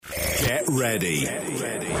Get ready.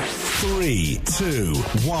 3, 2,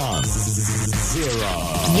 1, 0.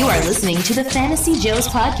 You are listening to the Fantasy Joes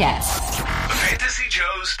Podcast. Fantasy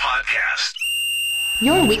Joes Podcast.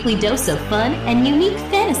 Your weekly dose of fun and unique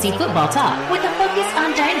fantasy football talk with a focus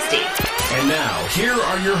on Dynasty. And now, here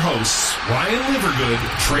are your hosts, Ryan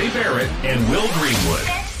Livergood, Trey Barrett, and Will Greenwood.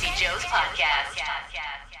 Fantasy Joes Podcast.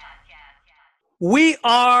 We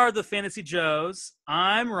are the Fantasy Joes.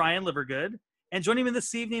 I'm Ryan Livergood. And joining me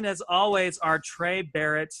this evening, as always, are Trey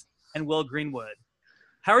Barrett and Will Greenwood.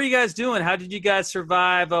 How are you guys doing? How did you guys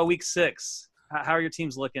survive week 6? How are your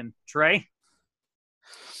teams looking? Trey?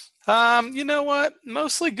 You know what?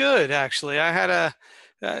 Mostly good, actually. I had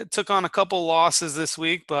took on a couple losses this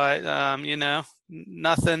week, but,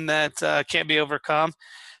 nothing that can't be overcome.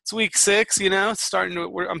 It's week 6, I'm starting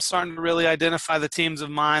to really identify the teams of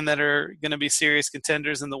mine that are going to be serious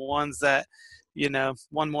contenders and the ones that,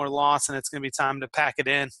 one more loss and it's going to be time to pack it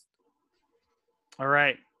in. All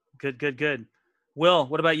right. Good. Will,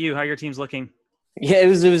 what about you? How are your teams looking? Yeah, it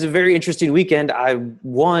was a very interesting weekend. I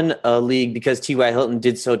won a league because T.Y. Hilton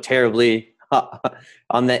did so terribly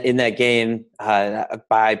in that game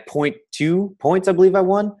by 0.2 points, I believe I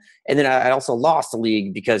won. And then I also lost a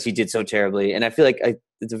league because he did so terribly. And I feel like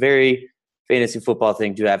it's a very fantasy football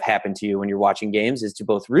thing to have happen to you when you're watching games, is to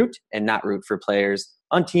both root and not root for players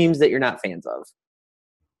on teams that you're not fans of.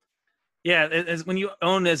 Yeah, as when you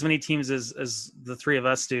own as many teams as the three of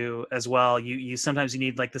us do as well, you sometimes you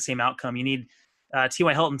need like the same outcome. You need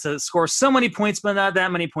T.Y. Hilton to score so many points, but not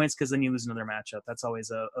that many points, because then you lose another matchup. That's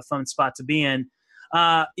always a fun spot to be in.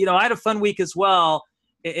 I had a fun week as well.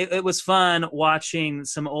 It was fun watching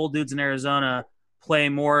some old dudes in Arizona play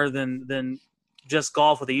more than just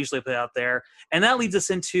golf, what they usually play out there. And that leads us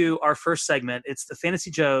into our first segment. It's the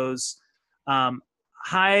Fantasy Joes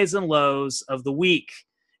highs and lows of the week.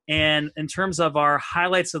 And in terms of our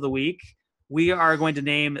highlights of the week, we are going to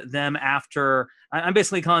name them after – I'm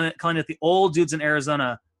basically calling it the old dudes in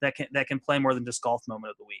Arizona that can play more than just golf moment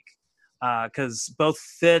of the week. Because both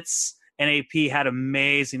Fitz and AP had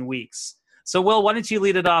amazing weeks. So, Will, why don't you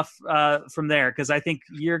lead it off from there? Because I think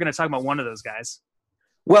you're going to talk about one of those guys.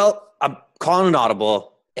 Well, I'm calling an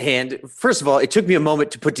audible. And first of all, it took me a moment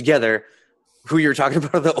to put together who you're talking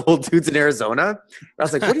about, the old dudes in Arizona. I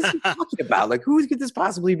was like, what is he talking about? Like, who could this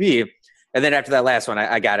possibly be? And then after that last one,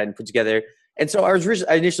 I got it and put together. And so I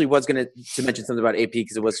initially was going to mention something about AP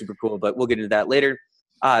because it was super cool, but we'll get into that later.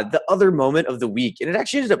 The other moment of the week, and it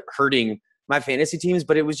actually ended up hurting my fantasy teams,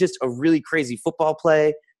 but it was just a really crazy football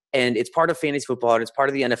play. And it's part of fantasy football, and it's part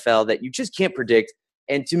of the NFL that you just can't predict.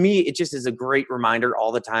 And to me, it just is a great reminder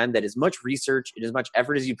all the time that as much research and as much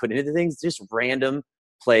effort as you put into things, just random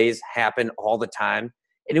plays happen all the time.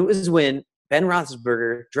 And it was when Ben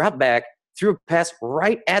Roethlisberger dropped back, threw a pass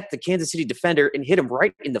right at the Kansas City defender and hit him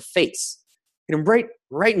right in the face. Hit him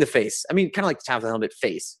right in the face. I mean, kind of like the top of the helmet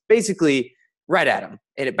face. Basically, right at him.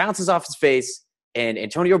 And it bounces off his face, and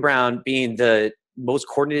Antonio Brown, being the most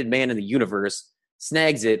coordinated man in the universe,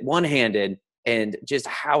 snags it one-handed and just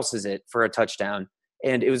houses it for a touchdown.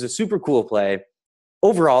 And it was a super cool play.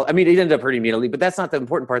 Overall, I mean, it ended up hurting me in a league, but that's not the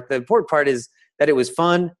important part. The important part is that it was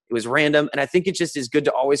fun, it was random, and I think it just is good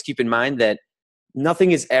to always keep in mind that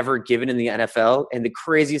nothing is ever given in the NFL, and the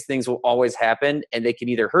craziest things will always happen, and they can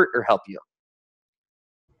either hurt or help you.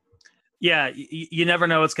 Yeah, you never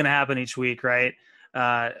know what's going to happen each week, right?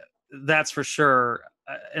 That's for sure.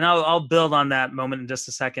 And I'll build on that moment in just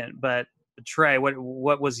a second. But Trey,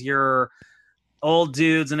 what was your old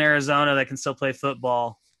dudes in Arizona that can still play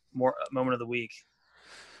football moment of the week?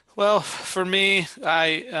 Well, for me,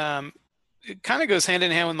 it kind of goes hand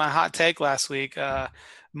in hand with my hot take last week.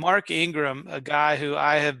 Mark Ingram, a guy who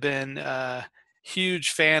I have been a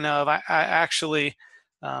huge fan of. I actually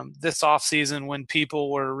this offseason, when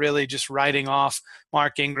people were really just writing off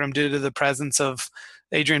Mark Ingram due to the presence of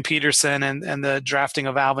Adrian Peterson and the drafting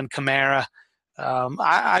of Alvin Kamara,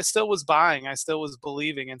 I still was buying. I still was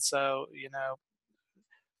believing. And so,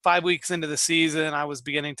 5 weeks into the season, I was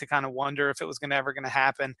beginning to kind of wonder if it was ever going to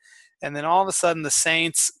happen. And then all of a sudden the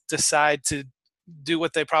Saints decide to do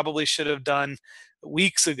what they probably should have done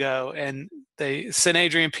weeks ago. And they sent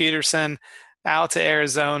Adrian Peterson out to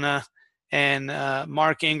Arizona, and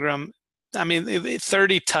Mark Ingram,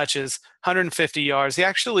 30 touches, 150 yards. He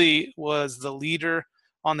actually was the leader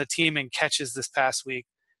on the team in catches this past week,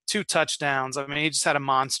 2 touchdowns. He just had a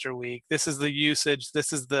monster week. This is the usage.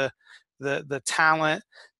 This is the talent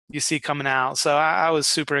you see coming out. So I was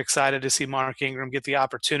super excited to see Mark Ingram get the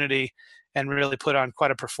opportunity and really put on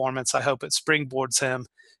quite a performance. I hope it springboards him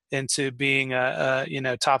into being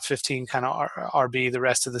a top 15 kind of RB the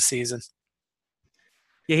rest of the season.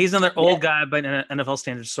 Yeah, he's another old guy by NFL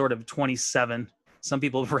standards, sort of 27. Some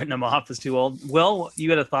people have written him off as too old. Will, you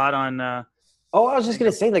got a thought on? Oh, I was just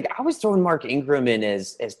gonna say, like, I was throwing Mark Ingram in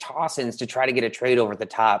as toss-ins to try to get a trade over the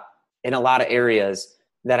top in a lot of areas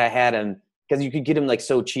that I had him, because you could get him like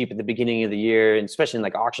so cheap at the beginning of the year, and especially in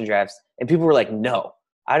like auction drafts. And people were like, "No,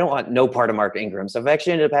 I don't want no part of Mark Ingram." So I've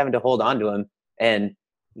actually ended up having to hold on to him, and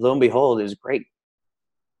lo and behold, it was great.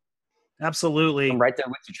 Absolutely. I'm right there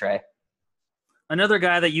with you, Trey. Another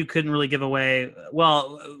guy that you couldn't really give away.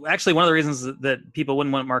 Well, actually, one of the reasons that people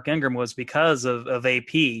wouldn't want Mark Ingram was because of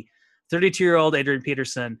AP, 32-year-old Adrian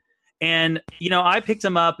Peterson. And, I picked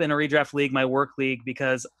him up in a redraft league, my work league,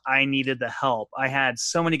 because I needed the help. I had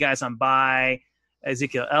so many guys on bye,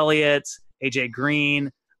 Ezekiel Elliott, AJ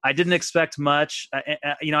Green. I didn't expect much.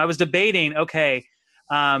 I was debating, okay,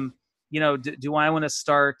 do I want to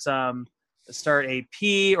start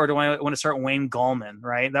AP, or do I want to start Wayne Gallman?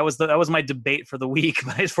 Right. That was my debate for the week.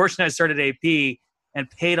 But fortunately, I started AP and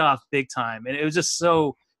paid off big time. And it was just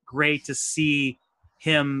so great to see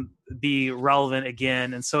him be relevant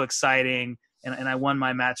again, and so exciting. And I won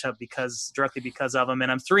my matchup directly because of him.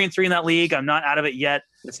 And I'm 3-3 in that league. I'm not out of it yet.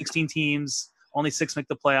 16 teams, only 6 make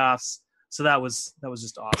the playoffs. So that was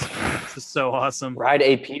just awesome. It's just so awesome. Ride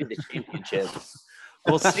AP to the championship.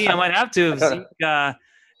 We'll see. I might have to.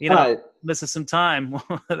 Missing some time.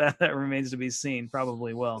 that remains to be seen.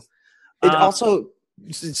 Probably will. It also,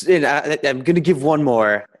 and I'm going to give one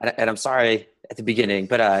more, and I'm sorry at the beginning,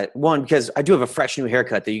 but one, because I do have a fresh new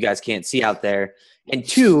haircut that you guys can't see out there, and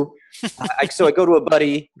two, so I go to a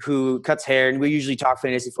buddy who cuts hair, and we usually talk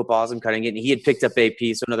fantasy football as I'm cutting it, and he had picked up AP,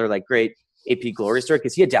 so another like great AP glory story,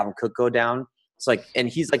 because he had Dalvin Cook go down. It's like, and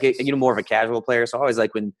he's like more of a casual player, so I always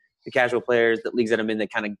like when the casual players that leagues that I'm in, they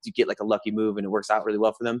kind of get like a lucky move and it works out really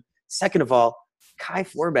well for them. Second of all, Kai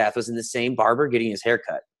Forbath was in the same barber getting his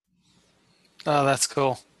haircut. Oh, that's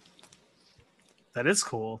cool. That is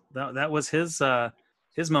cool. That was his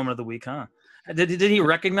moment of the week, huh? Did he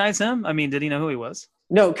recognize him? I mean, did he know who he was?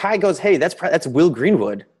 No, Kai goes, "Hey, that's Will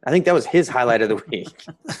Greenwood." I think that was his highlight of the week.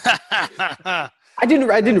 I didn't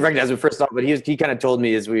recognize him first off, but he kind of told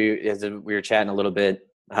me as we were chatting a little bit.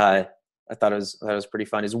 I thought it was pretty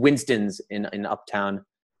fun. It's Winston's in Uptown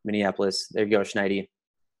Minneapolis. There you go, Schneidi.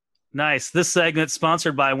 Nice. This segment's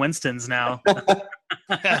sponsored by Winston's now.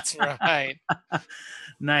 That's right.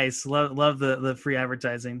 Nice. Love the free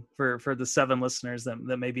advertising for the 7 listeners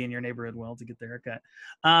that may be in your neighborhood, Will, to get their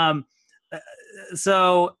haircut.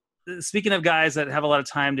 So speaking of guys that have a lot of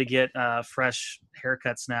time to get fresh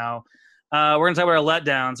haircuts now, we're going to talk about our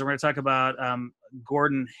letdowns. We're going to talk about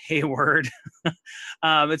Gordon Hayward.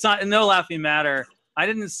 It's not no laughing matter. I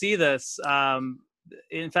didn't see this.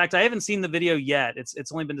 In fact, I haven't seen the video yet.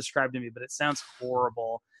 It's only been described to me, but it sounds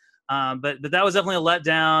horrible. But that was definitely a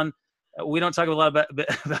letdown. We don't talk a lot about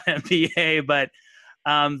NBA, but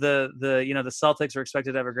the Celtics were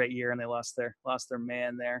expected to have a great year, and they lost their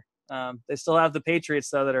man there. They still have the Patriots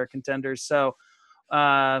though that are contenders. So,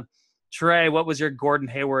 Trey, what was your Gordon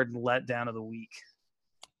Hayward letdown of the week?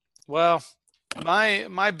 Well,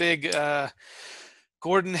 my big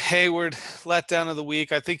Gordon Hayward letdown of the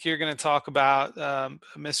week. I think you're going to talk about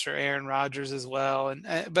Mr. Aaron Rodgers as well,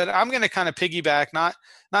 but I'm going to kind of piggyback, not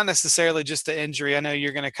necessarily just the injury. I know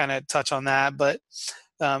you're going to kind of touch on that, but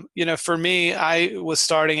for me, I was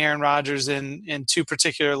starting Aaron Rodgers in 2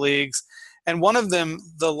 particular leagues, and one of them,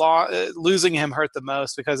 losing him hurt the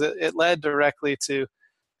most because it led directly to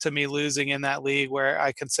me losing in that league where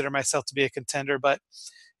I consider myself to be a contender, but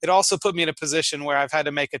it also put me in a position where I've had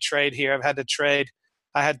to make a trade here. I've had to trade.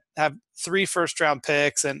 I have 3 first-round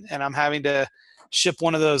picks, and I'm having to ship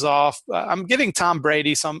one of those off. I'm getting Tom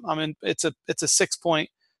Brady, so it's a 6-point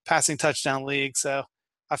passing touchdown league. So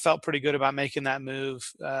I felt pretty good about making that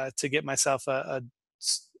move to get myself a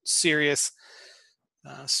serious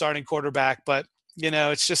starting quarterback. But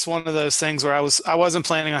it's just one of those things where I wasn't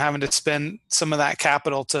planning on having to spend some of that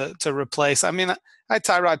capital to replace. I mean, I had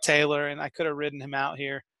Tyrod Taylor, and I could have ridden him out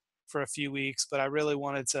here for a few weeks, but I really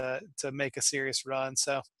wanted to make a serious run.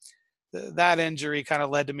 So that injury kind of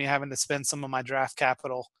led to me having to spend some of my draft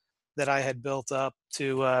capital that I had built up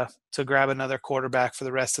to grab another quarterback for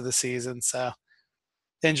the rest of the season. So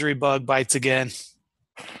injury bug bites again.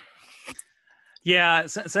 Yeah,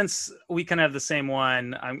 since we kind of have the same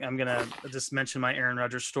one, I'm going to just mention my Aaron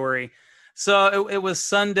Rodgers story. So it was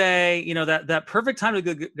Sunday, that perfect time to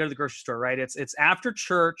go to the grocery store, right? It's after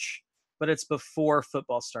church, but it's before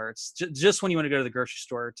football starts, just when you want to go to the grocery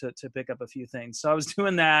store to pick up a few things. So I was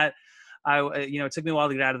doing that. It took me a while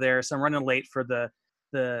to get out of there, so I'm running late for the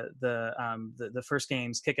first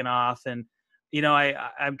games kicking off, and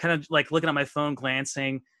I'm kind of like looking at my phone,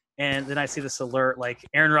 glancing, And then I see this alert, like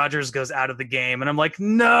Aaron Rodgers goes out of the game, and I'm like,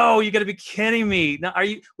 no, you got to be kidding me! Now,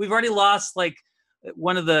 we've already lost like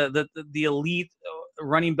one of the elite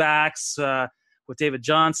running backs with David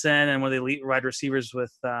Johnson, and one of the elite wide receivers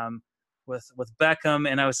with Beckham,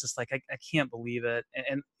 and I was just like, I can't believe it.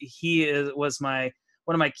 And he was one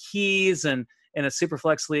of my keys, and in a super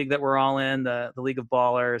flex league that we're all in, the League of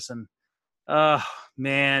Ballers, and oh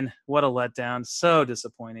man, what a letdown! So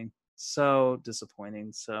disappointing. So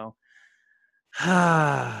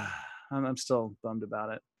I'm still bummed about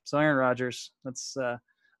it. So Aaron Rodgers, that's a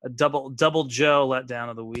double Joe letdown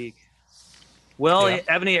of the week. Well, Yeah.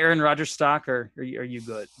 have any Aaron Rodgers stock, or are you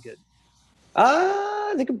good?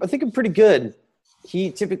 I think I'm pretty good. He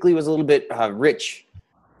typically was a little bit rich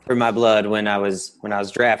for my blood when I was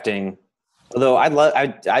drafting. Although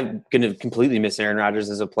I'm gonna completely miss Aaron Rodgers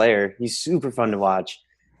as a player. He's super fun to watch.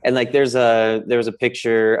 And like there was a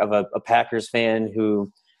picture of a Packers fan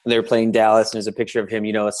who, when they were playing Dallas, and there's a picture of him,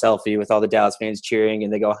 a selfie with all the Dallas fans cheering,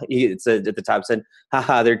 and they go, it's at the top said,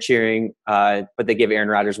 haha, they're cheering, but they give Aaron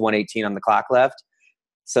Rodgers 118 on the clock left.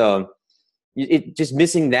 So it just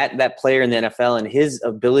missing that player in the NFL and his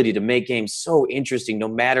ability to make games so interesting no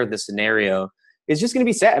matter the scenario is just going to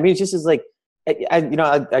be sad. I mean, it's just as like,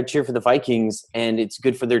 I cheer for the Vikings, and it's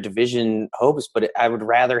good for their division hopes, but I would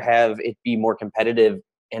rather have it be more competitive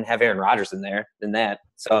and have Aaron Rodgers in there than that.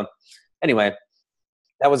 So anyway,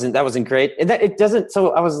 that wasn't great. And that it doesn't.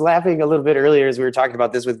 So I was laughing a little bit earlier as we were talking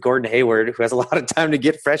about this with Gordon Hayward, who has a lot of time to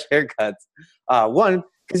get fresh haircuts. One,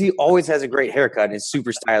 because he always has a great haircut and is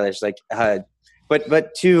super stylish.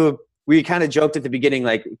 But two, we kind of joked at the beginning,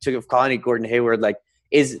 like calling Gordon Hayward, like,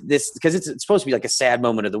 is this because it's supposed to be like a sad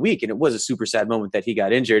moment of the week, and it was a super sad moment that he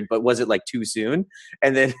got injured, but was it like too soon?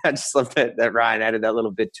 And then I just love that Ryan added that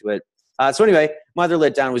little bit to it. So anyway, my other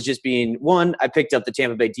letdown was just being one, I picked up the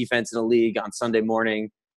Tampa Bay defense in a league on Sunday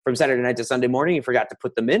morning, from Saturday night to Sunday morning, and forgot to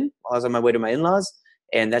put them in while I was on my way to my in-laws.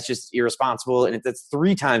 And that's just irresponsible. And that's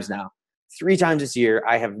 3 times now. 3 times this year,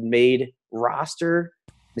 I have made roster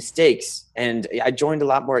mistakes. And I joined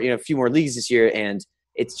a few more leagues this year, and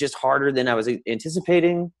it's just harder than I was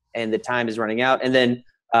anticipating, and the time is running out. And then,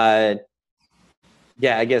 I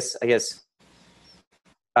guess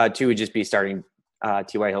 2 would just be starting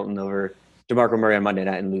T.Y. Hilton over DeMarco Murray on Monday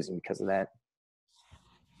night and losing because of that.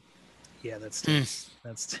 Yeah, that stinks.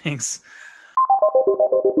 That stinks.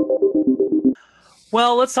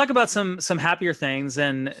 Well, let's talk about some happier things.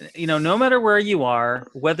 And, no matter where you are,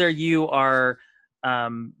 whether you are,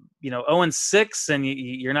 0-6 and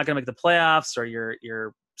you're not going to make the playoffs, or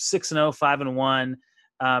you're 6-0,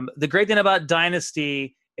 5-1. The great thing about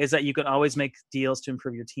Dynasty is that you can always make deals to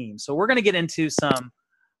improve your team. So we're going to get into some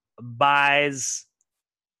buys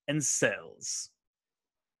and sells.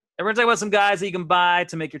 And we're going to talk about some guys that you can buy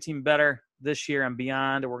to make your team better this year and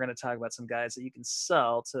beyond. And we're going to talk about some guys that you can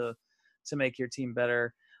sell to make your team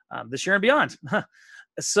better this year and beyond.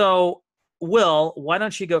 So, Will, why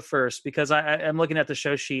don't you go first? Because I'm looking at the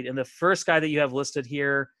show sheet, and the first guy that you have listed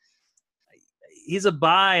here, he's a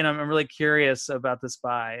buy, and I'm really curious about this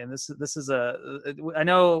buy. And this is I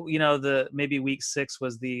know, maybe week 6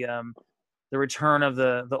 was the return of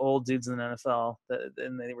the old dudes in the NFL,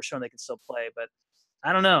 and they were showing they can still play. But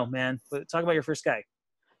I don't know, man. But talk about your first guy.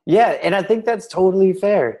 Yeah, and I think that's totally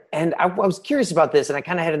fair. And I was curious about this, and I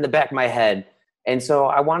kind of had it in the back of my head. And so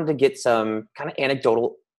I wanted to get some kind of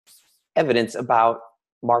anecdotal evidence about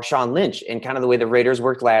Marshawn Lynch and kind of the way the Raiders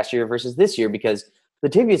worked last year versus this year, because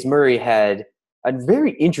Latavius Murray had a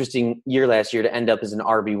very interesting year last year to end up as an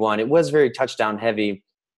RB1. It was very touchdown heavy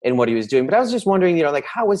in what he was doing. But I was just wondering,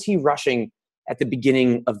 how was he rushing at the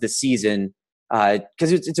beginning of the season?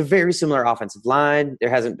 Because it's a very similar offensive line. There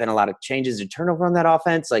hasn't been a lot of changes or turnover on that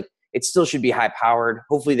offense. Like, it still should be high-powered.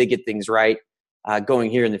 Hopefully they get things right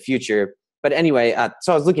going here in the future. But anyway,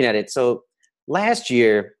 so I was looking at it. So last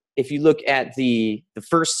year, if you look at the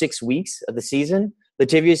first 6 weeks of the season,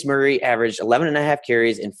 Latavius Murray averaged 11.5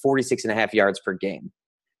 carries and 46.5 yards per game.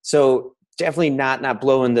 So definitely not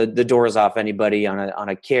blowing the doors off anybody on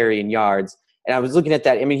a carry and yards. And I was looking at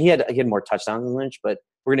that. I mean, he had more touchdowns than Lynch, but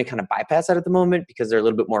we're going to kind of bypass that at the moment because they're a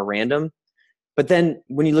little bit more random. But then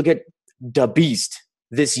when you look at the Beast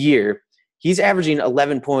this year, he's averaging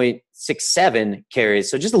 11.67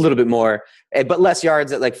 carries, so just a little bit more, but less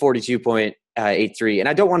yards at like 42.83. And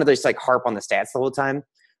I don't want to just like harp on the stats the whole time.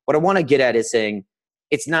 What I want to get at is saying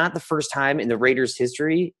it's not the first time in the Raiders'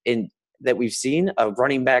 history that we've seen a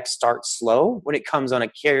running back start slow when it comes on a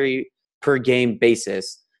carry per game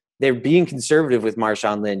basis. They're being conservative with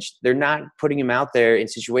Marshawn Lynch. They're not putting him out there in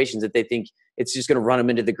situations that they think it's just going to run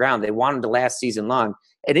him into the ground. They want him to last season long.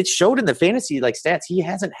 And it showed in the fantasy stats. He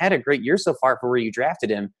hasn't had a great year so far for where you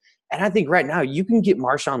drafted him. And I think right now you can get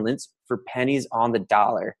Marshawn Lynch for pennies on the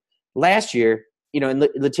dollar. Last year, and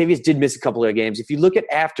Latavius did miss a couple of games. If you look at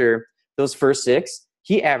after those first 6,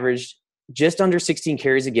 he averaged just under 16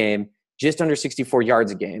 carries a game, just under 64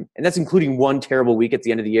 yards a game. And that's including one terrible week at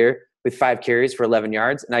the end of the year with 5 carries for 11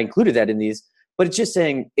 yards. And I included that in these. But it's just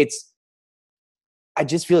saying I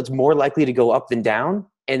just feel it's more likely to go up than down.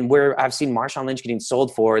 And where I've seen Marshawn Lynch getting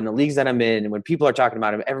sold for in the leagues that I'm in, and when people are talking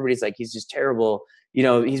about him, everybody's like, he's just terrible.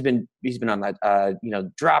 He's been on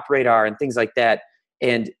that, drop radar and things like that.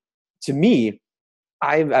 And to me,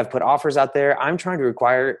 I've put offers out there. I'm trying to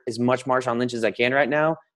acquire as much Marshawn Lynch as I can right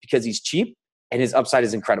now because he's cheap and his upside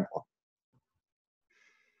is incredible.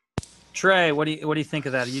 Trey, what do you think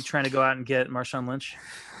of that? Are you trying to go out and get Marshawn Lynch?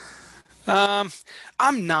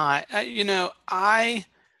 I'm not.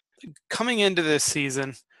 Coming into this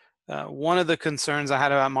season, one of the concerns I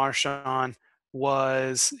had about Marshawn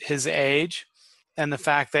was his age and the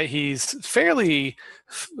fact that he's fairly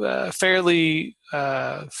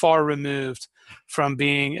far removed from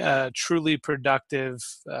being a truly productive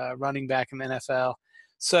running back in the NFL.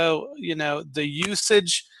 So, the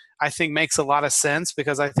usage I think makes a lot of sense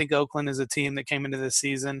because I think Oakland is a team that came into this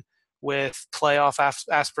season with playoff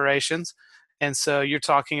aspirations. And so you're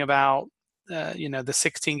talking about, the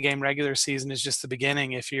 16-game regular season is just the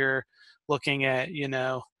beginning. If you're looking at,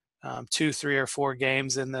 2, 3, or 4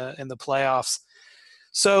 games in the playoffs.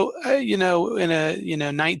 So, in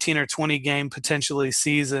a 19 or 20 game potentially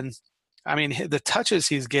season, I mean, the touches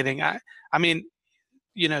he's getting, I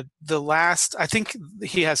think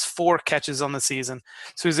he has 4 catches on the season.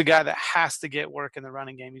 So he's a guy that has to get work in the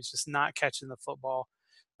running game. He's just not catching the football.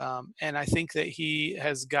 And I think that he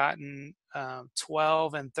has gotten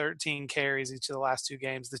 12 and 13 carries each of the last 2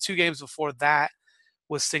 games. The 2 games before that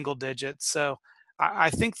was single digits. So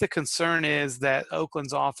I think the concern is that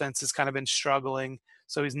Oakland's offense has kind of been struggling.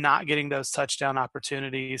 So he's not getting those touchdown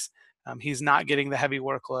opportunities. He's not getting the heavy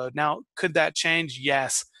workload. Now, could that change?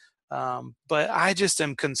 Yes. But I just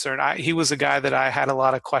am concerned. He was a guy that I had a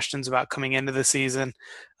lot of questions about coming into the season.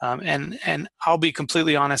 And I'll be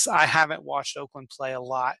completely honest, I haven't watched Oakland play a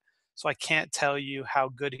lot, so I can't tell you how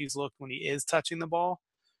good he's looked when he is touching the ball.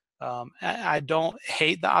 I don't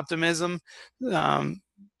hate the optimism,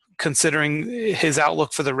 considering his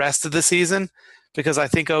outlook for the rest of the season, because I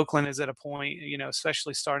think Oakland is at a point,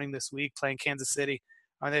 especially starting this week playing Kansas City,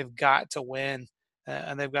 they've got to win.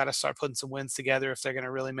 And they've got to start putting some wins together if they're going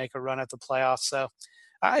to really make a run at the playoffs. So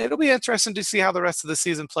it'll be interesting to see how the rest of the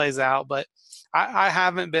season plays out. But I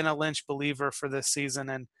haven't been a Lynch believer for this season,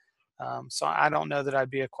 and so I don't know that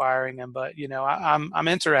I'd be acquiring him. But I'm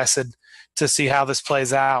interested to see how this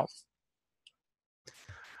plays out.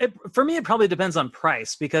 For me, it probably depends on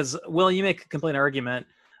price because, Will, you make a complete argument.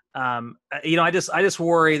 I just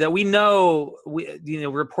worry that we know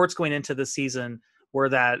reports going into the season where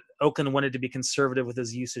that Oakland wanted to be conservative with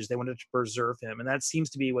his usage. They wanted to preserve him. And that seems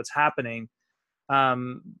to be what's happening.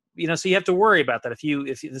 So you have to worry about that.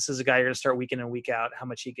 If this is a guy you're going to start week in and week out, how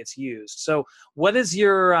much he gets used. So what is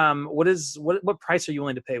your, what price are you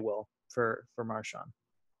willing to pay, Will, for Marshawn?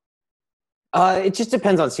 It just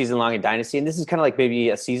depends on season long and dynasty. And this is kind of like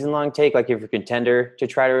maybe a season long take, like if you're a contender to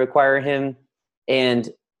try to acquire him. And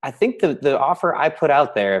I think the offer I put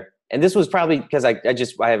out there, and this was probably because I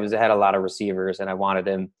had a lot of receivers and I wanted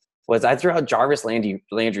him, was I threw out Jarvis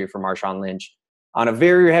Landry for Marshawn Lynch on a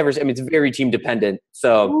very heavy. I mean, it's very team dependent.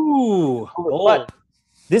 So, but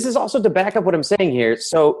this is also to back up what I'm saying here.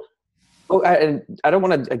 So, I don't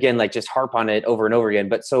want to again just harp on it over and over again.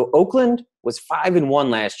 But so Oakland was 5-1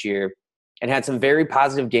 last year and had some very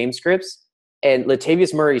positive game scripts. And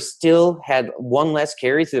Latavius Murray still had 1 less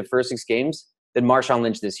carry through the first 6 games than Marshawn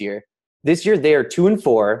Lynch this year. This year they are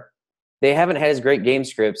 2-4. They haven't had as great game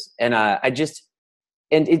scripts, and I guess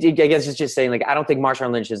it's just saying, like, I don't think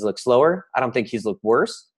Marshawn Lynch has looked slower. I don't think he's looked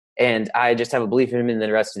worse, and I just have a belief in him in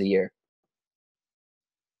the rest of the year.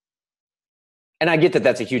 And I get that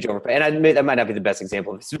that's a huge overpay, and I admit that might not be the best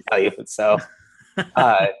example of his value. So,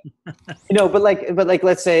 but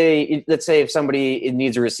let's say if somebody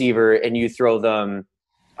needs a receiver and you throw them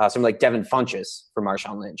something like Devin Funchess for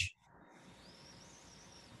Marshawn Lynch.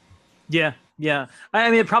 Yeah.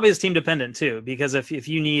 I mean, it probably is team dependent too, because if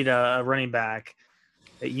you need a running back,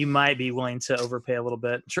 you might be willing to overpay a little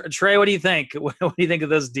bit. Trey, what do you think? What do you think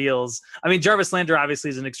of those deals? I mean, Jarvis Landry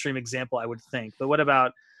obviously is an extreme example, I would think. But what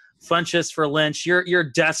about Funchess for Lynch? You're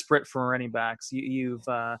desperate for running backs. You've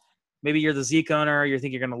maybe you're the Zeke owner. You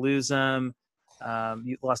think you're going to lose him.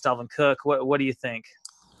 You lost Dalvin Cook. What do you think?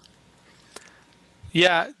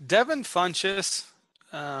 Yeah, Devin Funchess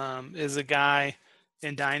is a guy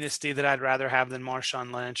in Dynasty that I'd rather have than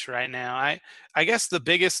Marshawn Lynch right now. I guess the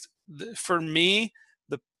biggest for me,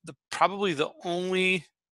 the probably the only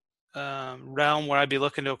realm where I'd be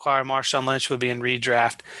looking to acquire Marshawn Lynch would be in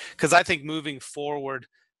redraft, because I think moving forward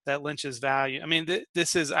that Lynch's value. I mean,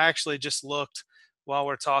 this is actually just looked while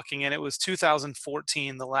we're talking, and it was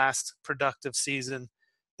 2014, the last productive season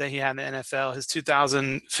that he had in the NFL. His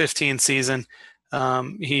 2015 season,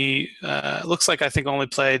 he looks like I think only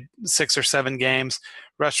played 6 or 7 games,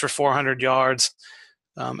 rushed for 400 yards.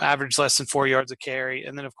 Averaged less than 4 yards a carry,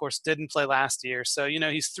 and then of course didn't play last year. So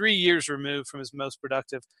he's 3 years removed from his most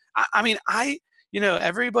productive. I mean,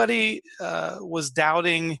 everybody was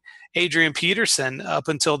doubting Adrian Peterson up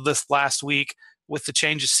until this last week with the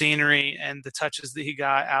change of scenery and the touches that he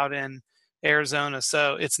got out in Arizona.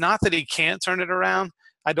 So it's not that he can't turn it around.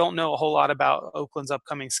 I don't know a whole lot about Oakland's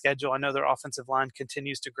upcoming schedule. I know their offensive line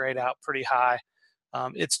continues to grade out pretty high.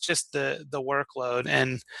 It's just the workload,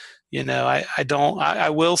 and I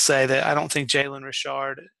will say that I don't think Jalen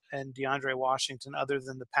Richard and DeAndre Washington, other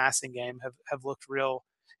than the passing game, have looked real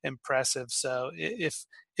impressive. So if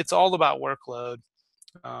it's all about workload,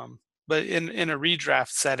 but in a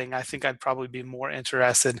redraft setting, I think I'd probably be more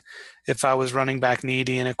interested if I was running back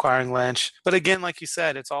needy and acquiring Lynch. But again, like you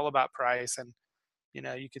said, it's all about price, and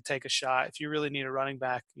you could take a shot if you really need a running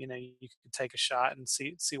back. You could take a shot and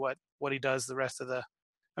see what he does the rest of the.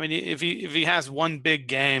 I mean, if he has one big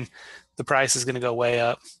game, the price is going to go way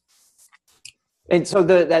up. And so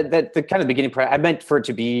the kind of beginning price, I meant for it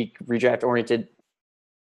to be redraft oriented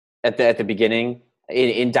at the beginning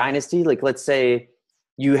in Dynasty. Like, let's say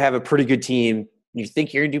you have a pretty good team, you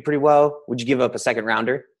think you're going to do pretty well. Would you give up a second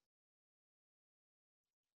rounder?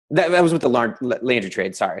 That was with the Landry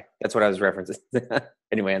trade. Sorry, that's what I was referencing.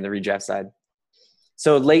 Anyway, on the redraft side,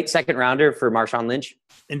 so late second rounder for Marshawn Lynch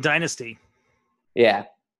in Dynasty. Yeah.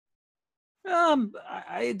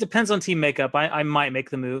 It depends on team makeup. I might make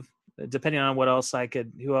the move depending on who else I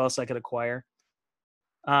could acquire.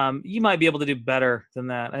 You might be able to do better than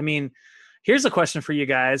that. I mean, here's a question for you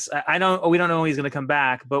guys. We don't know when he's going to come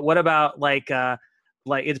back, but what about like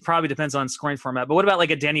it probably depends on scoring format. But what about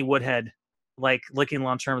like a Danny Woodhead? Like looking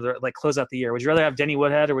long term, like close out the year. Would you rather have Denny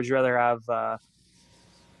Woodhead or would you rather have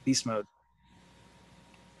Beast Mode?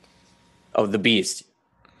 Oh, the Beast,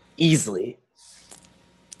 easily.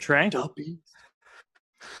 Trey,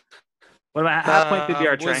 what about half point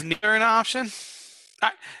PPR? Trey, was neither an option?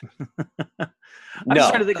 I'm just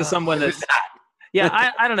trying to think of someone that's.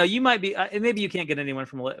 Yeah, I don't know. You might be. Maybe you can't get anyone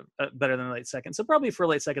from better than a late second. So probably for a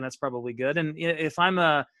late second, that's probably good. And if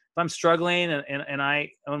I'm struggling and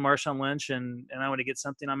I own Marshawn Lynch and I want to get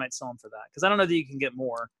something, I might sell him for that, because I don't know that you can get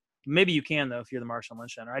more. Maybe you can though if you're the Marshawn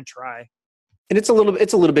Lynch owner. I'd try. And it's a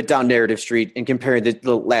little bit down narrative street in comparing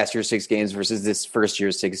the last year's 6 games versus this first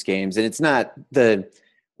year's 6 games. And it's not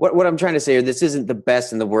what I'm trying to say. This isn't the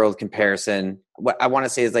best in the world comparison. What I want to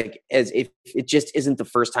say is like, as if it just isn't the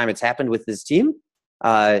first time it's happened with this team.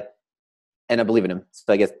 And I believe in him.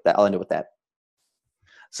 So I guess I'll end it with that.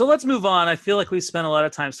 So let's move on. I feel like we spent a lot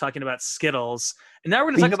of time talking about Skittles. And now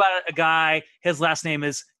we're going to talk about a guy. His last name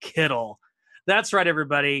is Kittle. That's right,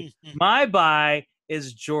 everybody. My buy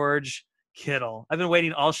is George Kittle. I've been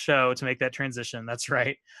waiting all show to make that transition. That's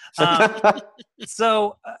right.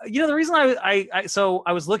 So, the reason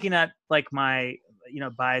I was looking at like my,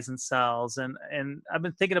 buys and sells, and I've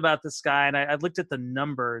been thinking about this guy, and I looked at the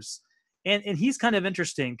numbers, and he's kind of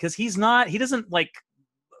interesting because he doesn't like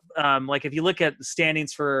if you look at the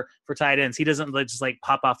standings for tight ends, he doesn't just like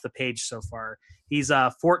pop off the page so far. He's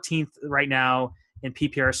 14th right now in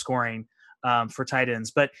PPR scoring for tight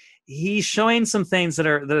ends, but he's showing some things that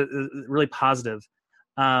are really positive.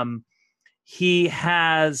 He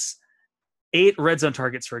has 8 red zone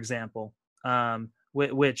targets, for example,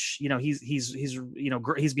 which he's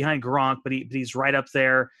behind Gronk, but he's right up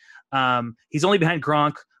there. He's only behind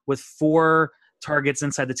Gronk with 4 targets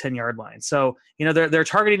inside the 10-yard line. So, they're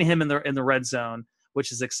targeting him in the red zone,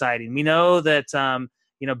 which is exciting. We know that,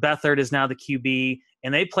 Beathard is now the QB,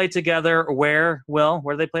 and they play together where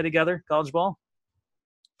do they play together? College ball?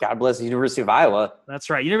 God bless the University of Iowa. That's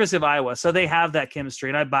right. University of Iowa. So they have that chemistry,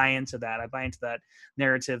 and I buy into that. I buy into that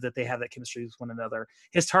narrative that they have that chemistry with one another.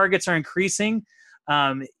 His targets are increasing.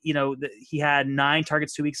 He had 9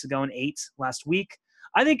 targets 2 weeks ago and 8 last week.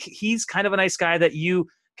 I think he's kind of a nice guy that you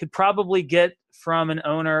could probably get from an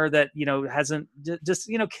owner that, hasn't just,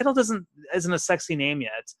 Kittle isn't a sexy name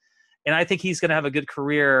yet. And I think he's going to have a good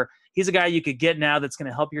career. He's a guy you could get now that's going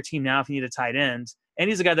to help your team now if you need a tight end. And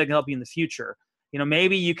he's a guy that can help you in the future.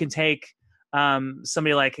 Maybe you can take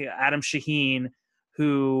somebody like Adam Shaheen,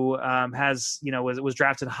 who was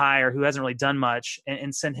drafted higher, who hasn't really done much,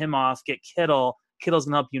 and send him off, get Kittle. Kittle's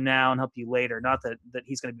going to help you now and help you later. Not that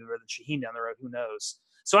he's going to be better than Shaheen down the road. Who knows?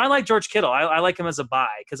 So I like George Kittle. I like him as a buy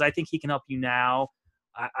because I think he can help you now.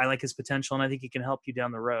 I like his potential, and I think he can help you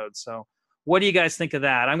down the road. So what do you guys think of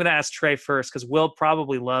that? I'm going to ask Trey first because Will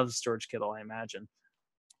probably loves George Kittle, I imagine.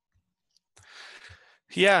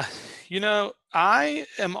 Yeah, I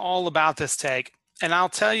am all about this take, and I'll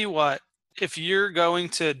tell you what. If you're going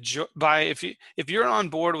to buy, if you're on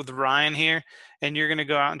board with Ryan here, and you're going to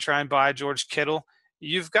go out and try and buy George Kittle,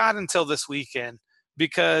 you've got until this weekend,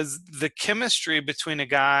 because the chemistry between a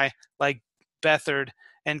guy like Beathard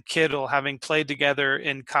and Kittle, having played together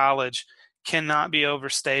in college, cannot be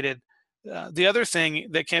overstated. The other thing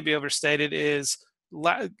that can't be overstated is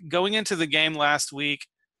going into the game last week.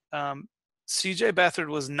 CJ Beathard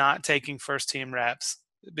was not taking first team reps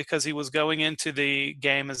because he was going into the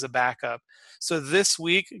game as a backup. So this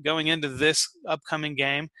week, going into this upcoming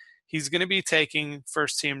game, he's going to be taking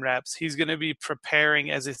first team reps. He's going to be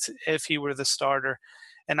preparing as if he were the starter.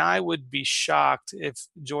 And I would be shocked if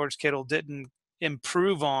George Kittle didn't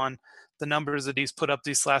improve on the numbers that he's put up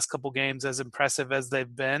these last couple games, as impressive as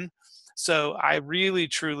they've been. So I really,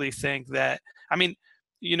 truly think that,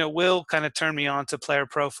 Will kind of turned me on to Player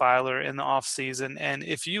Profiler in the offseason. And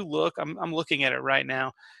if you look, I'm looking at it right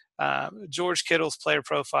now, George Kittle's Player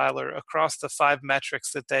Profiler across the 5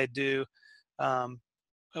 metrics that they do,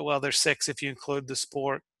 there's 6 if you include the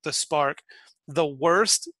Spark. The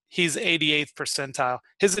worst, he's 88th percentile.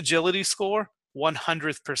 His agility score,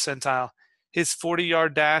 100th percentile. His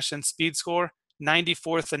 40-yard dash and speed score,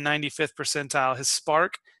 94th and 95th percentile. His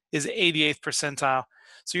Spark is 88th percentile.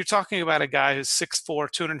 So you're talking about a guy who's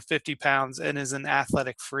 6'4", 250 pounds, and is an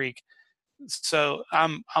athletic freak. So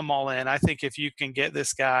I'm all in. I think if you can get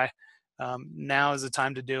this guy, now is the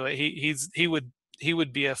time to do it. He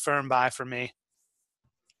would be a firm buy for me.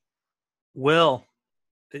 Will,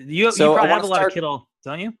 you probably have a lot of Kittle,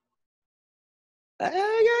 don't you? I got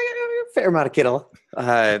a fair amount of Kittle.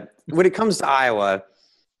 When it comes to Iowa,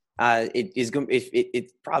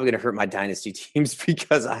 it's probably going to hurt my dynasty teams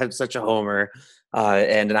because I'm such a homer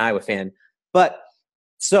and an Iowa fan. But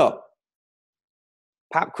so,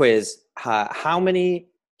 pop quiz: how many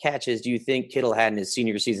catches do you think Kittle had in his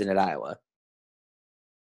senior season at Iowa?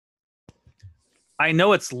 I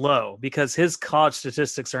know it's low because his college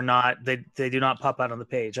statistics are not. They do not pop out on the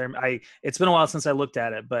page. It's been a while since I looked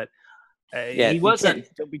at it, but he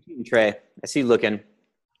wasn't. Don't be cheating, Trey. I see you looking.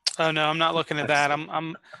 Oh no, I'm not looking at that.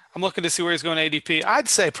 I'm looking to see where he's going ADP. I'd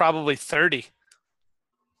say probably 30.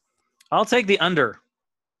 I'll take the under.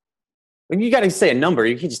 When you got to say a number,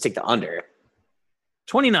 you can just take the under.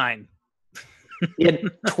 29. He had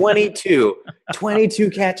 22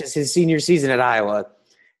 catches his senior season at Iowa.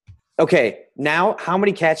 Okay, now how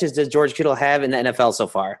many catches does George Kittle have in the NFL so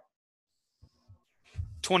far?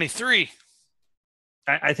 23.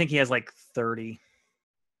 I think he has like 30.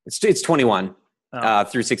 It's 21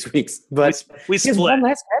 through 6 weeks. But we split. One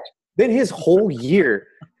last catch. Then his whole year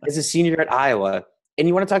as a senior at Iowa. And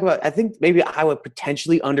you want to talk about, I think maybe Iowa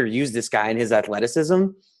potentially underused this guy in his athleticism.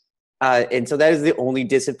 And so that is the only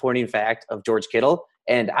disappointing fact of George Kittle.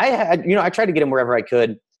 And I tried to get him wherever I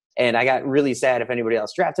could. And I got really sad if anybody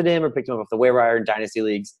else drafted him or picked him up off the waiver wire in dynasty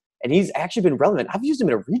leagues. And he's actually been relevant. I've used him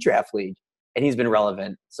in a redraft league, and he's been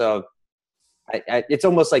relevant. So it's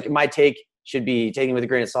almost like my take should be taken with a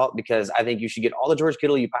grain of salt, because I think you should get all the George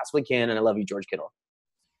Kittle you possibly can, and I love you, George Kittle.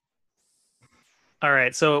 All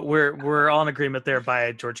right, so we're all in agreement there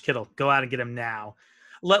by George Kittle. Go out and get him now.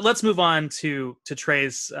 Let's move on to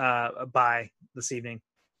Trey's buy this evening.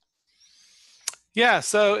 Yeah,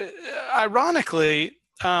 so ironically,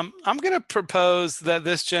 I'm going to propose that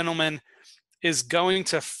this gentleman is going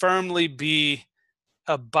to firmly be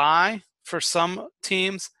a buy for some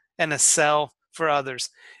teams and a sell for others.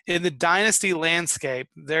 In the dynasty landscape,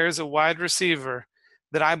 there's a wide receiver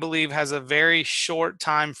that I believe has a very short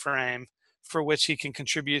time frame for which he can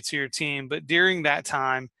contribute to your team. But during that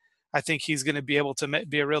time, I think he's going to be able to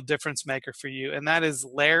be a real difference maker for you. And that is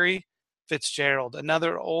Larry Fitzgerald,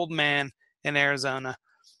 another old man in Arizona.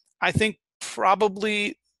 I think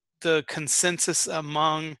probably the consensus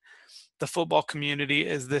among the football community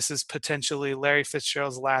is this is potentially Larry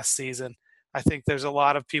Fitzgerald's last season. I think there's a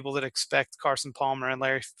lot of people that expect Carson Palmer and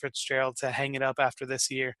Larry Fitzgerald to hang it up after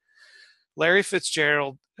this year. Larry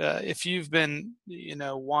Fitzgerald, if you've been,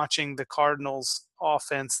 watching the Cardinals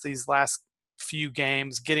offense these last few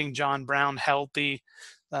games, getting John Brown healthy,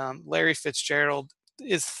 Larry Fitzgerald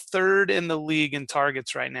is third in the league in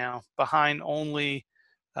targets right now, behind only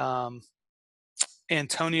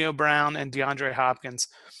Antonio Brown and DeAndre Hopkins.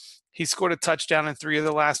 He scored a touchdown in 3 of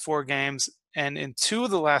the last 4 games, and in 2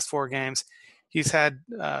 of the last 4 games, He's had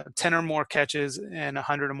 10 or more catches and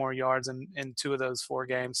 100 or more yards in 2 of those 4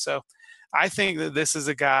 games. So I think that this is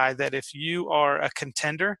a guy that if you are a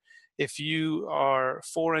contender, if you are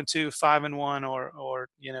 4-2, 5-1, or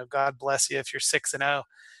God bless you if you're 6-0,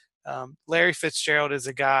 Larry Fitzgerald is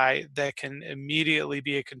a guy that can immediately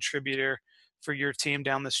be a contributor for your team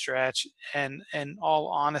down the stretch. And in all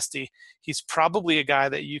honesty, he's probably a guy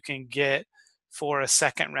that you can get for a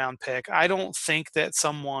second-round pick. I don't think that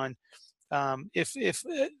someone, if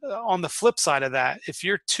on the flip side of that, if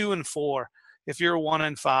you're 2-4, if you're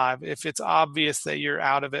 1-5, if it's obvious that you're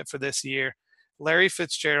out of it for this year, Larry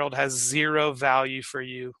Fitzgerald has 0 value for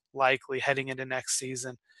you likely heading into next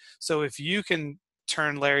season. So if you can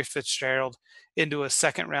turn Larry Fitzgerald into a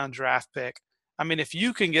second-round draft pick, I mean, if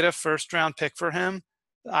you can get a first-round pick for him,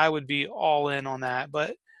 I would be all in on that.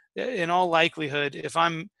 But in all likelihood, if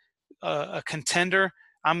I'm a contender,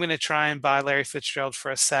 I'm going to try and buy Larry Fitzgerald for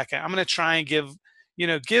a second. I'm going to try and give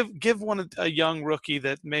a young rookie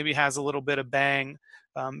that maybe has a little bit of bang,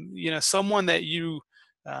 someone that you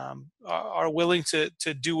are willing to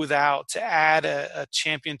do without, to add a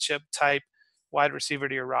championship type wide receiver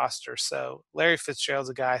to your roster. So Larry Fitzgerald's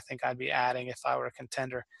a guy I think I'd be adding if I were a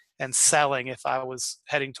contender and selling if I was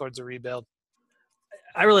heading towards a rebuild.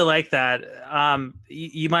 I really like that.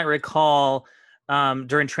 You might recall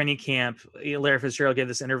during training camp, Larry Fitzgerald gave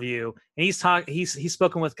this interview, and he's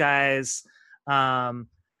spoken with guys, like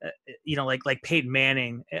Peyton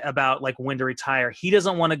Manning about like when to retire. He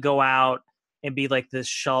doesn't want to go out and be like this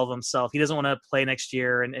shell of himself. He doesn't want to play next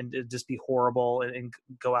year and just be horrible and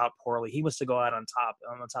go out poorly. He wants to go out on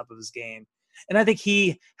the top of his game. And I think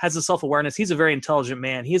he has a self-awareness. He's a very intelligent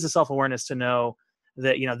man. He has a self-awareness to know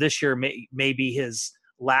that, this year may be his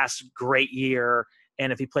last great year.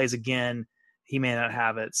 And if he plays again, he may not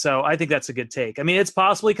have it. So I think that's a good take. I mean, it's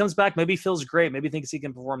possible he comes back. Maybe he feels great. Maybe he thinks he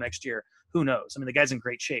can perform next year. Who knows? I mean, the guy's in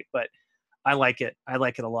great shape, but I like it. I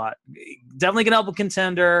like it a lot. Definitely can help a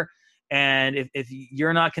contender. And if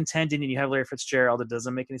you're not contending and you have Larry Fitzgerald, it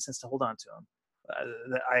doesn't make any sense to hold on to him.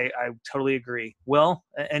 I totally agree. Will,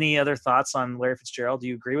 any other thoughts on Larry Fitzgerald? Do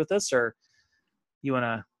you agree with this, or you want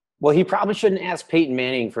to? Well, he probably shouldn't ask Peyton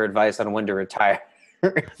Manning for advice on when to retire.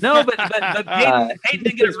 No, but Peyton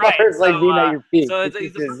didn't get it right. As like being at your peak. So it's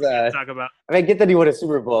to talk about. I mean, I get that he won a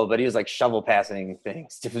Super Bowl, but he was like shovel passing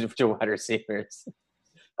things to wide receivers.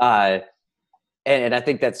 And I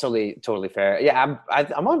think that's totally fair. Yeah,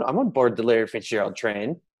 I'm on board the Larry Fitzgerald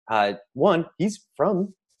train. One, he's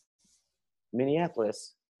from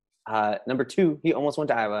Minneapolis. Number 2, he almost went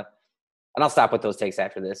to Iowa. And I'll stop with those takes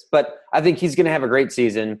after this. But I think he's going to have a great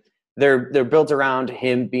season. They're built around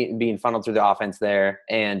him being funneled through the offense there,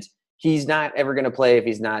 and he's not ever going to play if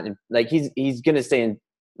he's not he's going to stay in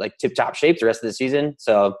like tip-top shape the rest of the season.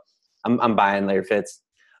 So I'm buying Larry Fitz.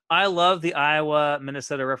 I love the Iowa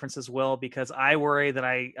Minnesota references, Will, because I worry that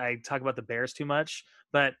I talk about the Bears too much.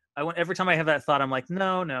 But every time I have that thought, I'm like,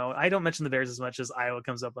 no, I don't mention the Bears as much as Iowa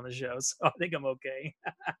comes up on the show, so I think I'm okay.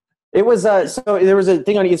 It was so there was a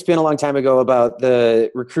thing on ESPN a long time ago about the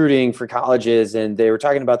recruiting for colleges, and they were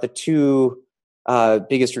talking about the 2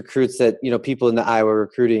 biggest recruits that people in the Iowa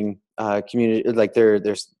recruiting community, like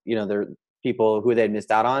there's people who they had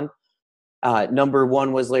missed out on. Number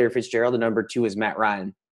 1 was Larry Fitzgerald, and number 2 is Matt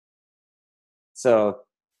Ryan. So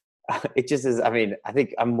it just is. I mean, I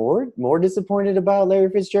think I'm more disappointed about Larry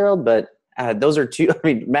Fitzgerald, but those are 2. I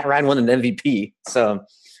mean, Matt Ryan won an MVP, so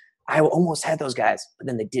I almost had those guys, but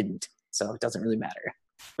then they didn't. So it doesn't really matter.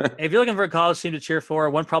 If you're looking for a college team to cheer for,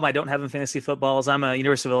 one problem I don't have in fantasy football is I'm a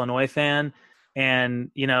University of Illinois fan.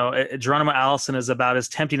 And, Geronimo Allison is about as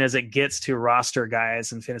tempting as it gets to roster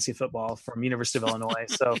guys in fantasy football from University of Illinois.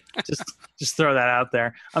 So just throw that out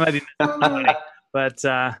there. I might be missing somebody, but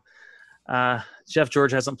Jeff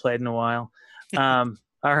George hasn't played in a while. All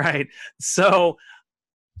right. So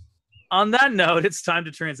on that note, it's time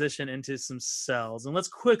to transition into some sells. And let's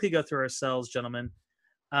quickly go through our sells, gentlemen.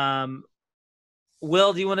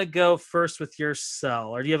 Will, do you want to go first with your sell,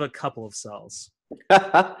 or do you have a couple of sells?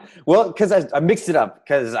 Well, because I mixed it up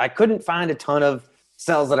because I couldn't find a ton of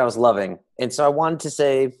sells that I was loving. And so I wanted to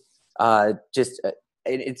say this one is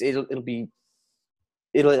going to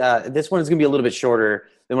be a little bit shorter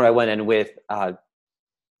than what I went in with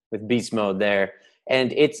Beast Mode there.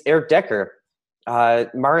 And it's Eric Decker.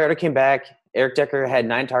 Mariota came back. Eric Decker had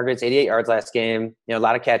 9 targets, 88 yards last game, a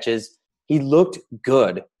lot of catches. He looked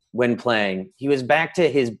good when playing. He was back to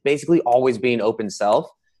his basically always being open self.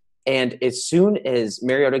 And as soon as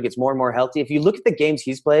Mariota gets more and more healthy, if you look at the games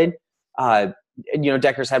he's played,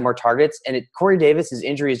 Decker's had more targets. And Corey Davis, his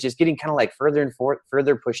injury is just getting kind of like further and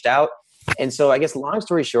further pushed out. And so I guess long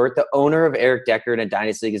story short, the owner of Eric Decker in a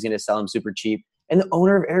dynasty league is going to sell him super cheap. And the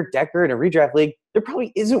owner of Eric Decker in a redraft league, there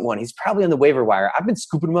probably isn't one. He's probably on the waiver wire. I've been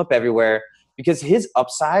scooping him up everywhere because his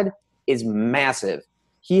upside is massive.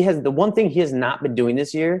 He has the one thing he has not been doing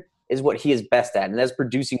this year is what he is best at, and that's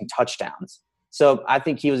producing touchdowns. So I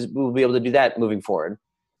think will be able to do that moving forward.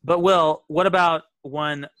 But Will, what about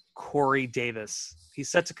one Corey Davis? He's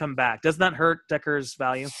set to come back. Doesn't that hurt Decker's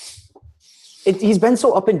value? He's been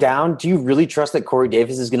so up and down. Do you really trust that Corey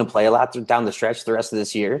Davis is going to play a lot down the stretch the rest of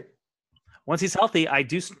this year? Once he's healthy, I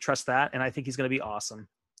do trust that, and I think he's going to be awesome.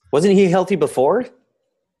 Wasn't he healthy before?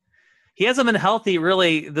 He hasn't been healthy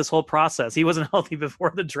really this whole process. He wasn't healthy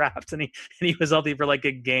before the draft, and he was healthy for like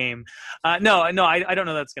a game. No, I don't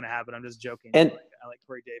know that's going to happen. I'm just joking. And I like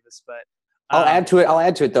Corey Davis, but I'll add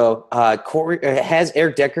to it though. Corey, has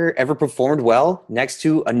Eric Decker ever performed well next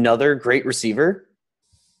to another great receiver?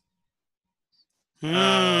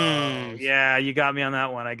 Yeah, you got me on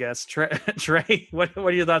that one, I guess. Trey, what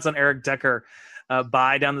are your thoughts on Eric Decker?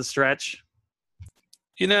 Bye down the stretch.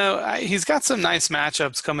 He's got some nice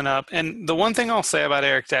matchups coming up. And the one thing I'll say about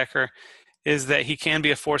Eric Decker is that he can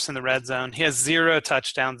be a force in the red zone. He has 0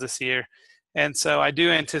 touchdowns this year. And so I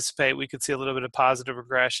do anticipate we could see a little bit of positive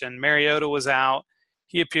regression. Mariota was out.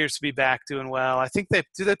 He appears to be back doing well. I think they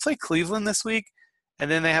play Cleveland this week,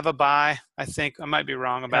 and then they have a bye. I think I might be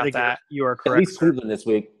wrong about that. You are correct. At least Cleveland this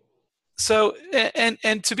week. So,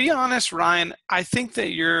 and to be honest, Ryan, I think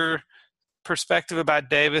that your perspective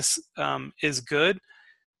about Davis is good.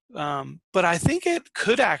 But I think it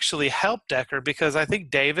could actually help Decker because I think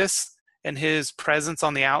Davis and his presence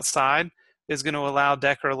on the outside is going to allow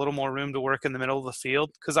Decker a little more room to work in the middle of the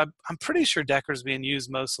field because I'm pretty sure Decker's being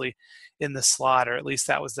used mostly in the slot, or at least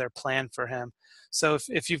that was their plan for him. So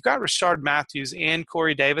if you've got Rashard Matthews and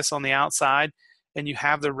Corey Davis on the outside and you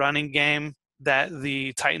have the running game that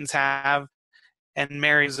the Titans have and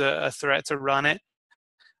Mary's a threat to run it,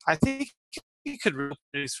 I think he could really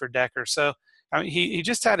produce for Decker. So I mean, he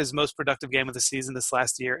just had his most productive game of the season this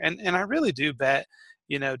last year. And I really do bet,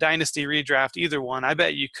 dynasty redraft, either one, I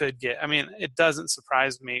bet you could get. I mean, it doesn't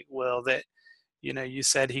surprise me, Will, that, you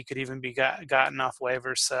said he could even be gotten off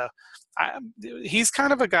waivers. So he's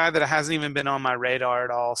kind of a guy that hasn't even been on my radar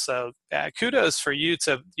at all. So kudos for you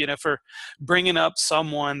to, for bringing up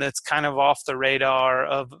someone that's kind of off the radar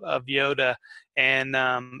of Yoda. And,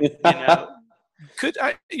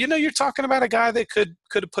 you're talking about a guy that could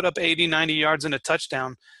have put up 80, 90 yards and a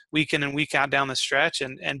touchdown week in and week out down the stretch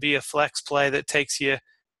and be a flex play that takes you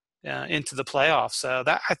into the playoffs. So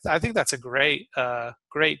that I think that's a great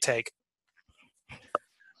take.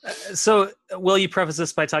 So, will you preface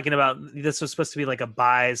this by talking about this was supposed to be like a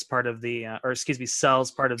buys part of the, sells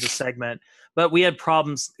part of the segment, but we had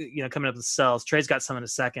problems, coming up with sells. Trey's got some in a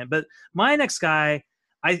second, but my next guy,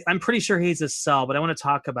 I'm pretty sure he's a sell, but I want to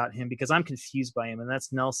talk about him because I'm confused by him, and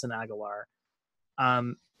that's Nelson Aguilar.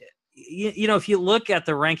 If you look at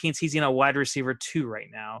the rankings, he's wide receiver 2 right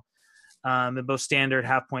now, in both standard,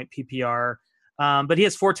 half point, PPR. But he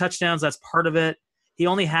has 4 touchdowns. That's part of it. He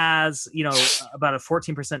only has, about a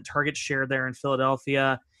 14% target share there in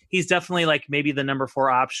Philadelphia. He's definitely like maybe the number 4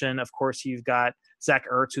 option. Of course, you've got Zach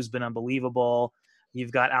Ertz, who's been unbelievable.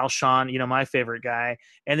 You've got Alshon, my favorite guy.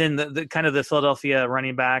 And then the kind of the Philadelphia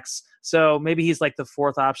running backs. So maybe he's like the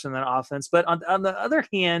 4th option in that offense. But on the other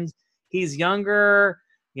hand, he's younger.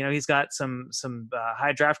 He's got some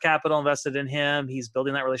high draft capital invested in him. He's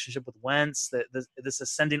building that relationship with Wentz, this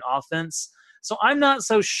ascending offense. So I'm not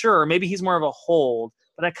so sure. Maybe he's more of a hold.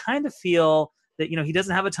 But I kind of feel that, he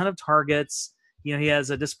doesn't have a ton of targets. He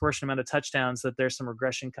has a disproportionate amount of touchdowns, that there's some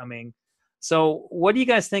regression coming. So what do you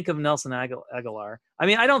guys think of Nelson Aguilar? I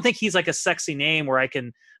mean, I don't think he's like a sexy name where I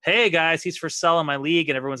can, hey, guys, he's for sale in my league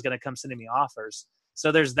and everyone's going to come sending me offers.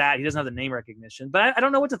 So there's that. He doesn't have the name recognition. But I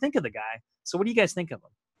don't know what to think of the guy. So what do you guys think of him?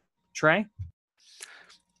 Trey?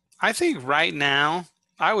 I think right now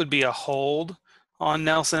I would be a hold on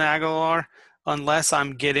Nelson Aguilar unless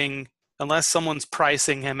someone's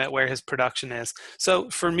pricing him at where his production is. So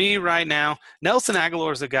for me right now, Nelson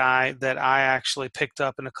Aguilar is a guy that I actually picked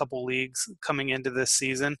up in a couple leagues coming into this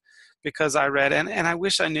season because I read, and I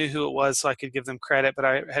wish I knew who it was so I could give them credit, but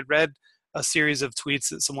I had read a series of tweets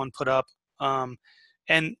that someone put up.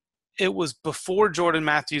 And it was before Jordan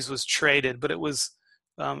Matthews was traded, but it was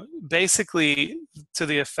basically to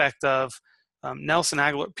the effect of Nelson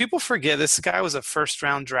Aguilar. People forget this guy was a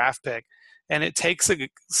first-round draft pick. And it takes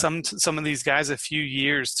some of these guys a few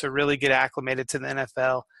years to really get acclimated to the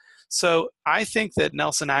NFL. So I think that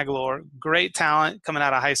Nelson Aguilar, great talent coming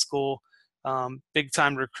out of high school,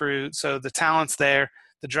 big-time recruit. So the talent's there.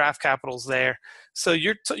 the draft capital's there. So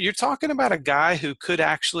you're talking about a guy who could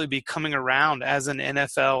actually be coming around as an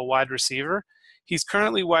NFL wide receiver. He's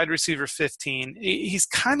currently wide receiver 15. He's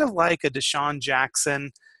kind of like a Deshaun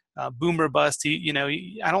Jackson, boomer bust.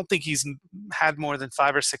 I don't think he's had more than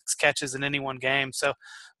 5 or 6 catches in any one game. So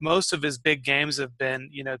most of his big games have been,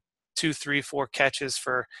 2, 3, 4 catches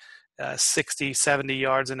for 60, 70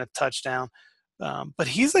 yards and a touchdown. But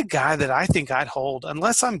he's a guy that I think I'd hold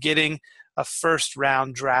unless I'm getting a first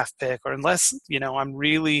round draft pick, or unless, I'm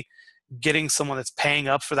really getting someone that's paying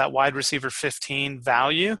up for that wide receiver 15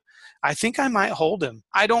 value. I think I might hold him.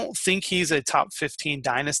 I don't think he's a top 15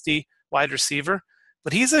 dynasty wide receiver,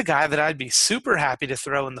 but he's a guy that I'd be super happy to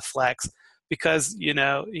throw in the flex because,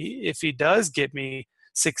 if he does get me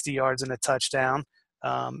 60 yards and a touchdown,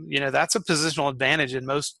 that's a positional advantage in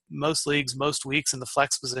most leagues, most weeks in the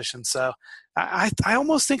flex position. So I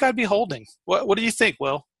almost think I'd be holding. What do you think,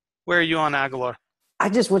 Will? Where are you on Aguilar? I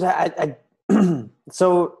just would.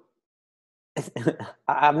 So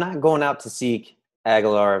I'm not going out to seek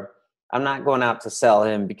Aguilar. I'm not going out to sell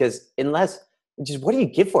him because what do you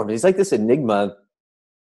get for him? He's like this enigma.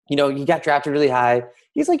 He got drafted really high.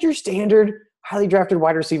 He's like your standard highly drafted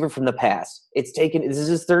wide receiver from the past. This is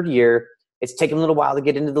his 3rd year. It's taken a little while to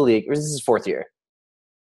get into the league. Or is this his 4th year?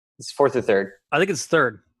 It's 4th or 3rd. I think it's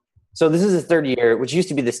 3rd. So this is his 3rd year, which used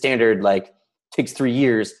to be the standard, takes 3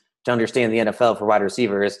 years to understand the NFL for wide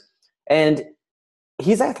receivers. And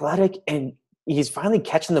he's athletic and he's finally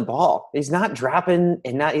catching the ball. He's not dropping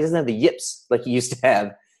and he doesn't have the yips like he used to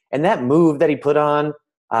have. And that move that he put on,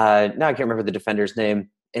 now I can't remember the defender's name,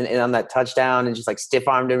 and on that touchdown and just stiff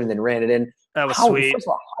armed him and then ran it in. That was sweet. First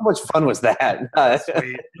of all, how much fun was that?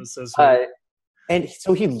 Sweet. It was so sweet. And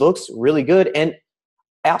so he looks really good. And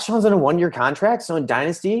Alshon's on a 1-year contract. So in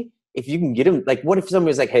Dynasty, if you can get him, what if somebody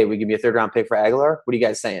was like, hey, we give you a 3rd round pick for Aguilar? What are you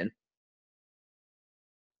guys saying?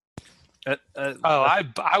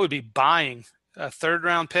 I would be buying a 3rd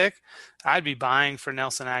round pick. I'd be buying for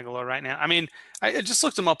Nelson Aguilar right now. I mean, I just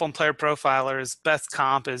looked him up on Player Profiler. His best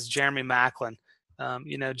comp is Jeremy Maclin.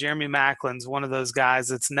 Jeremy Macklin's one of those guys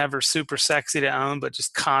that's never super sexy to own, but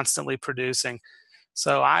just constantly producing.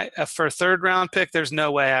 So for a 3rd round pick, there's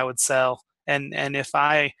no way I would sell. And if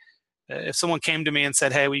someone came to me and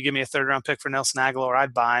said, hey, will you give me a 3rd round pick for Nelson Aguilar,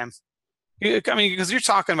 I'd buy him. I mean, because you're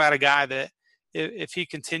talking about a guy that if he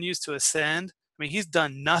continues to ascend, he's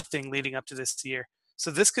done nothing leading up to this year.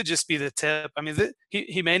 So this could just be the tip.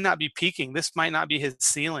 He may not be peaking. This might not be his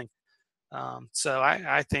ceiling. So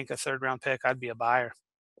I think a 3rd round pick, I'd be a buyer.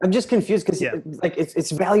 I'm just confused because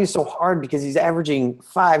it's value so hard because he's averaging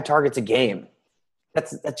 5 targets a game.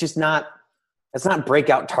 That's not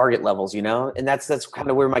breakout target levels, and that's kind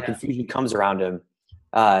of where my confusion comes around him.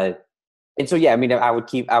 And so I would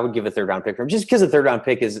give a 3rd round pick for him just because a 3rd round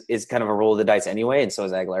pick is kind of a roll of the dice anyway, and so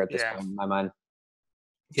is Aguilar at this point in my mind.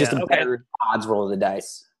 Just a better odds roll of the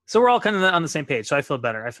dice. So we're all kind of on the same page. So I feel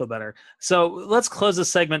better. So let's close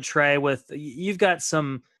this segment, Trey, with you've got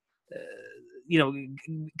some,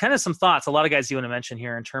 kind of some thoughts. A lot of guys you want to mention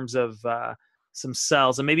here in terms of some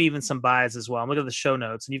sells and maybe even some buys as well. I'm looking at the show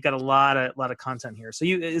notes, and you've got a lot of content here. So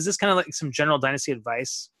is this kind of like some general dynasty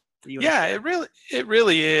advice? It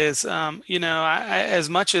really is. As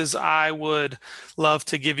much as I would love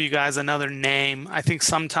to give you guys another name, I think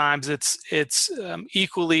sometimes it's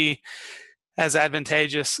equally as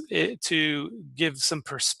advantageous to give some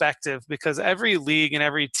perspective because every league and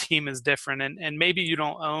every team is different, and maybe you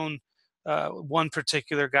don't own one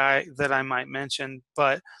particular guy that I might mention,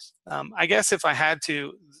 but I guess if I had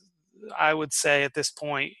to, I would say at this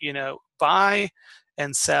point, buy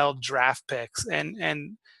and sell draft picks,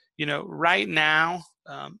 and right now,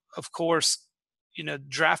 of course,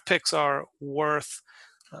 draft picks are worth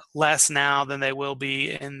less now than they will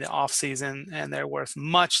be in the off season, and they're worth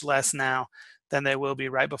much less now than they will be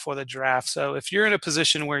right before the draft. So if you're in a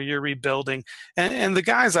position where you're rebuilding, and the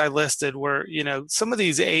guys I listed were, some of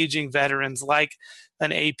these aging veterans like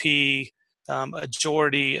an AP, a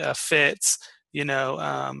Jordy, a Fitz,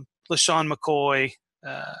 LaShawn McCoy,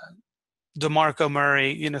 DeMarco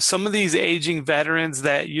Murray, some of these aging veterans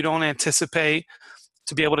that you don't anticipate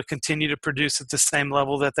to be able to continue to produce at the same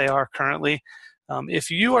level that they are currently. If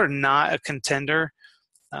you are not a contender,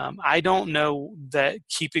 I don't know that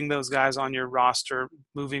keeping those guys on your roster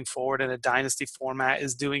moving forward in a dynasty format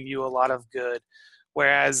is doing you a lot of good.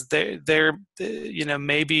 Whereas they're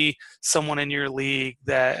maybe someone in your league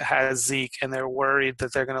that has Zeke and they're worried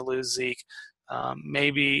that they're going to lose Zeke.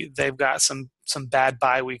 Maybe they've got some bad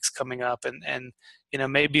bye weeks coming up, and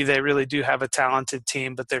maybe they really do have a talented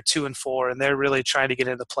team, but they're 2-4 and they're really trying to get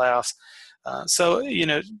into the playoffs. So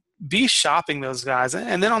be shopping those guys.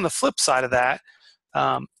 And then on the flip side of that,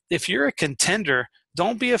 If you're a contender,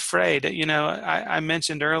 don't be afraid. I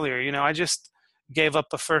mentioned earlier, I just gave up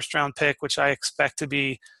a first-round pick, which I expect to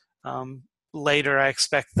be later. I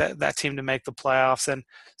expect that team to make the playoffs. And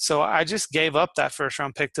so I just gave up that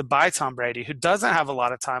first-round pick to buy Tom Brady, who doesn't have a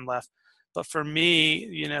lot of time left. But for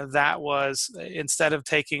me, that was, instead of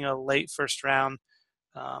taking a late first-round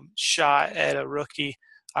shot at a rookie,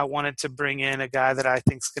 I wanted to bring in a guy that I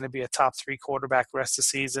think is going to be a top 3 quarterback the rest of the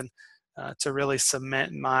season to really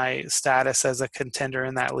cement my status as a contender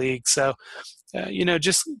in that league. So,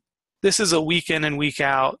 just this is a week in and week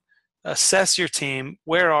out. Assess your team.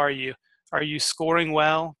 Where are you? Are you scoring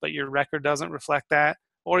well, but your record doesn't reflect that?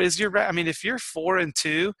 Or if you're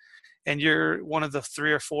 4-2 and you're one of the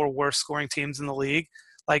 3 or 4 worst scoring teams in the league,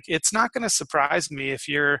 like, it's not going to surprise me if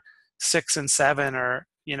you're 6-7 or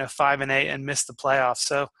 5-8 and miss the playoffs.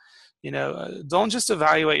 So, don't just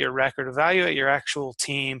evaluate your record, evaluate your actual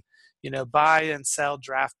team. Buy and sell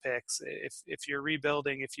draft picks. If you're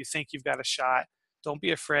rebuilding, if you think you've got a shot, don't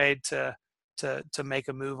be afraid to make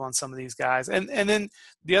a move on some of these guys. And then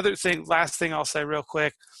the last thing I'll say real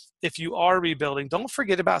quick, if you are rebuilding, don't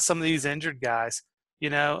forget about some of these injured guys.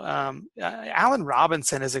 Allen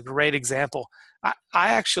Robinson is a great example. I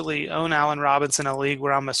actually own Allen Robinson in a league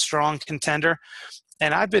where I'm a strong contender,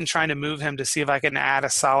 and I've been trying to move him to see if I can add a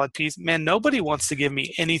solid piece. Man, nobody wants to give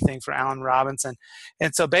me anything for Allen Robinson.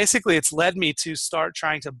 And so basically it's led me to start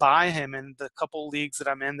trying to buy him in the couple leagues that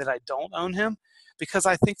I'm in that I don't own him, because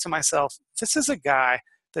I think to myself, this is a guy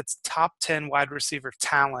that's top 10 wide receiver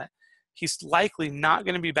talent. He's likely not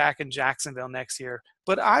going to be back in Jacksonville next year,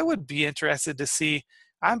 but I would be interested to see.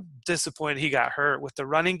 I'm disappointed he got hurt with the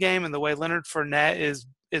running game and the way Leonard Fournette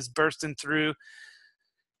is bursting through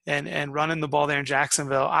and running the ball there in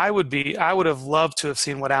Jacksonville. I would have loved to have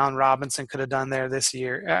seen what Allen Robinson could have done there this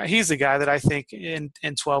year. He's a guy that I think in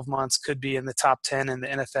 12 months could be in the top 10 in the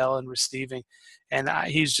NFL in receiving, and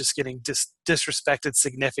he's just getting disrespected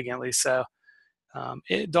significantly. So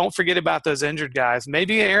don't forget about those injured guys.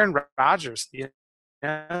 Maybe Aaron Rodgers.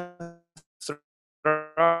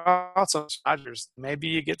 Rodgers. Maybe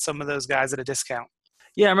you get some of those guys at a discount.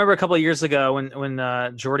 Yeah, I remember a couple of years ago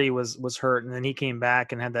when Jordy was hurt, and then he came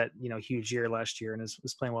back and had that huge year last year, and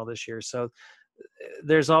was playing well this year. So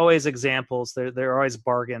there's always examples. There are always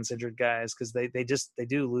bargains, injured guys, because they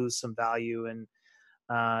do lose some value, and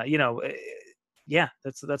yeah,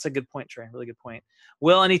 that's a good point, Trey. Really good point.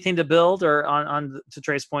 Will, anything to build or on to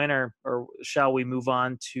Trey's point, or shall we move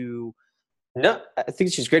on to? No, I think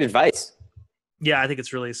it's just great advice. Yeah, I think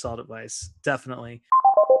it's really solid advice. Definitely.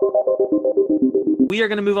 We are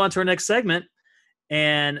going to move on to our next segment,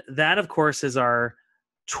 and that, of course, is our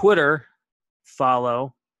Twitter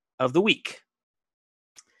follow of the week.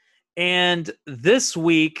 And this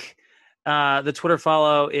week, the Twitter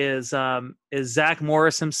follow is Zach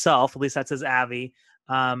Morris himself. At least that's his Avi.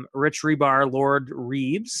 Rich Rebar, Lord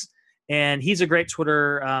Reeves, and he's a great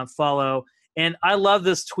Twitter follow. And I love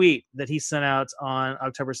this tweet that he sent out on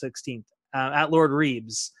October 16th at Lord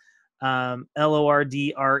Reeves.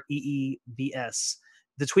 LORDREEBS.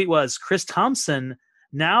 The tweet was, Chris Thompson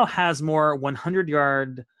now has more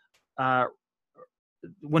 100-yard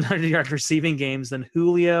receiving games than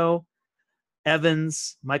Julio,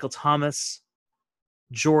 Evans, Michael Thomas,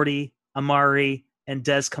 Jordy, Amari, and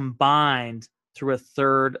Dez combined through a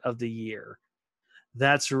third of the year.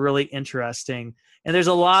 That's really interesting. And there's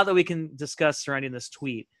a lot that we can discuss surrounding this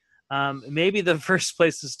tweet. Maybe the first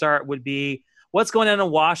place to start would be, what's going on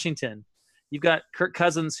in Washington? You've got Kirk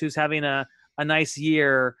Cousins, who's having a nice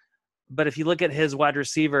year, but if you look at his wide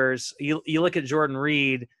receivers, you look at Jordan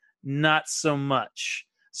Reed, not so much.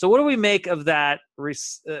 So what do we make of that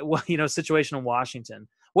situation in Washington?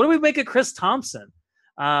 What do we make of Chris Thompson,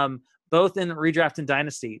 both in redraft and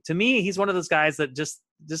dynasty? To me, he's one of those guys that just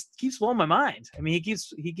keeps blowing my mind. I mean, he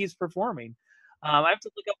keeps performing. I have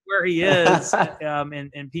to look up where he is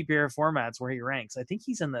in PPR formats, where he ranks. I think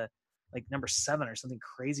he's in the number 7 or something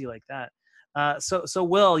crazy like that. So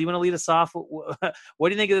Will, you want to lead us off? What do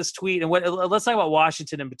you think of this tweet? And let's talk about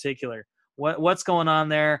Washington in particular. What's going on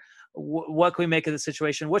there? What can we make of the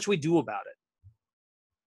situation? What should we do about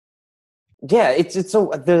it? Yeah, it's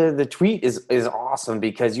so the tweet is awesome,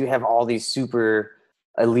 because you have all these super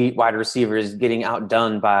elite wide receivers getting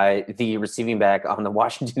outdone by the receiving back on the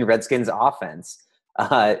Washington Redskins offense.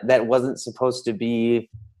 That wasn't supposed to be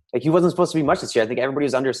he wasn't supposed to be much this year. I think everybody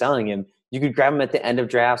was underselling him. You could grab him at the end of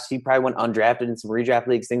drafts. He probably went undrafted in some redraft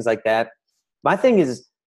leagues, things like that. My thing is,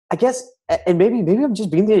 I guess, and maybe I'm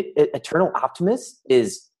just being the eternal optimist,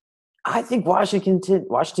 is I think Washington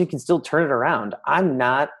can still turn it around. I'm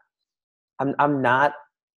not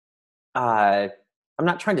I'm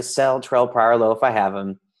not trying to sell Terrell Pryor low if I have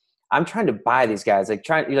him. I'm trying to buy these guys, like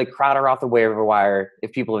Crowder off the waiver wire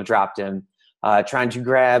if people have dropped him, trying to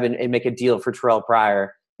grab and make a deal for Terrell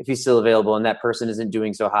Pryor if he's still available and that person isn't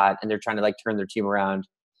doing so hot and they're trying to like turn their team around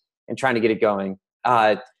and trying to get it going.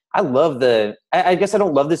 I guess I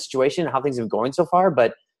don't love the situation and how things have been going so far,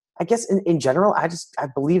 but I guess in general, I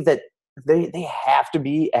believe that they have to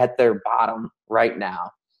be at their bottom right now.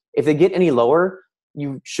 If they get any lower,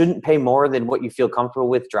 you shouldn't pay more than what you feel comfortable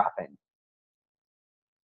with dropping.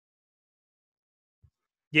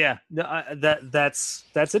 Yeah, no, that's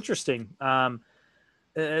interesting.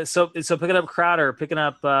 So picking up Crowder, picking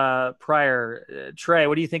up Pryor, Trey.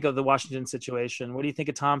 What do you think of the Washington situation? What do you think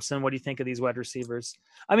of Thompson? What do you think of these wide receivers?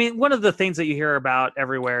 I mean, one of the things that you hear about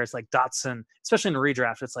everywhere is like Dotson, especially in the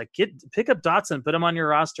redraft. It's like pick up Dotson, put him on your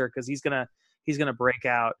roster because he's gonna break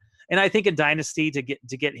out. And I think in Dynasty to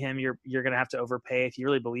get him, you're gonna have to overpay if you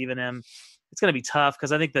really believe in him. It's gonna be tough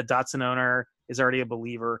because I think the Dotson owner is already a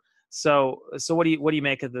believer. So what do you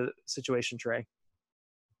make of the situation, Trey?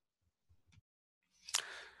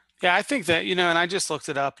 Yeah, I think that, and I just looked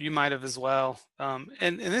it up. You might have as well.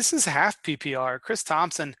 And this is half PPR. Chris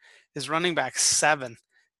Thompson is running back 7.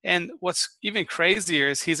 And what's even crazier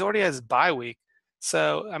is he's already has bye week.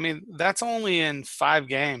 So, I mean, that's only in 5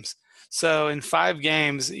 games. So in 5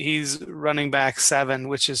 games, he's running back 7,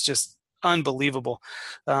 which is just unbelievable.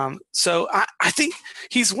 So I think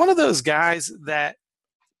he's one of those guys that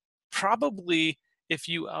probably if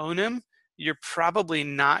you own him, you're probably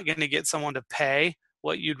not going to get someone to pay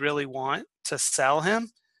what you'd really want to sell him,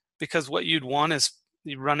 because what you'd want is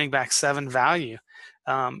the running back 7 value.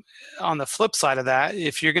 On the flip side of that,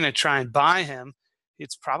 if you're going to try and buy him,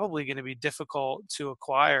 it's probably going to be difficult to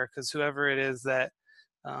acquire because whoever it is that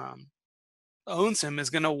owns him is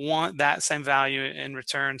going to want that same value in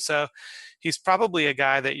return. So he's probably a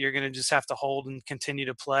guy that you're going to just have to hold and continue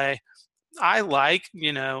to play. I like,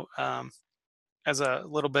 as a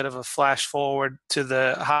little bit of a flash forward to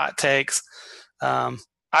the hot takes,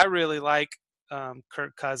 I really like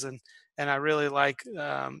Kirk Cousins, and I really like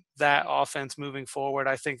that offense moving forward.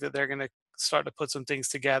 I think that they're going to start to put some things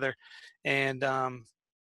together. And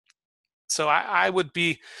so I would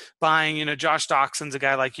be buying, Josh Doxson's a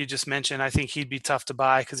guy like you just mentioned. I think he'd be tough to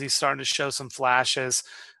buy because he's starting to show some flashes.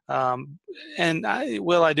 And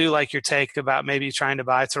I do like your take about maybe trying to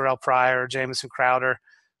buy Terrell Pryor or Jamison Crowder.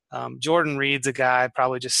 Jordan Reed's a guy I'd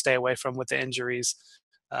probably just stay away from with the injuries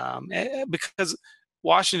because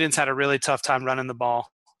Washington's had a really tough time running the ball.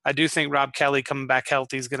 I do think Rob Kelly coming back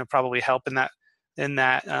healthy is going to probably help in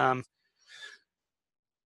that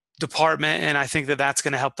department, and I think that that's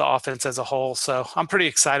going to help the offense as a whole. So I'm pretty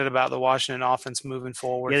excited about the Washington offense moving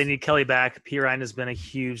forward. Yeah, they need Kelly back. P. Ryan has been a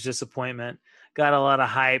huge disappointment. Got a lot of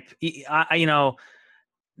hype.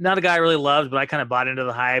 Not a guy I really loved, but I kind of bought into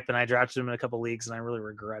the hype, and I drafted him in a couple leagues, and I really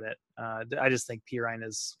regret it. I just think P. Ryan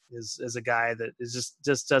is a guy that is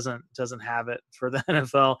just doesn't have it for the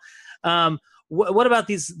NFL. What about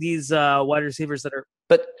these wide receivers that are?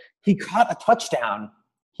 But he caught a touchdown.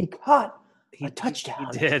 He touchdown.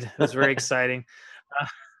 He did. It was very exciting.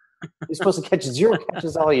 He's supposed to catch 0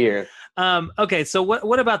 catches all year. Okay, so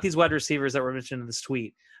what about these wide receivers that were mentioned in this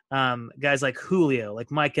tweet? Guys like Julio,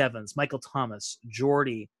 like Mike Evans, Michael Thomas,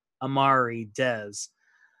 Jordy, Amari, Dez.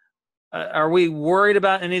 Are we worried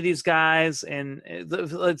about any of these guys? And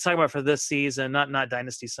let's talk about for this season, not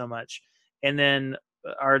Dynasty so much. And then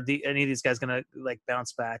are any of these guys going to like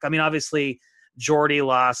bounce back? I mean, obviously Jordy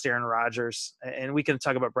lost Aaron Rodgers, and we can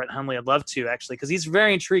talk about Brett Hundley. I'd love to actually, because he's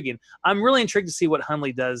very intriguing. I'm really intrigued to see what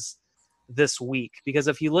Hundley does this week, because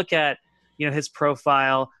if you look at his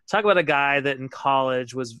profile, talk about a guy that in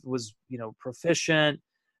college was proficient,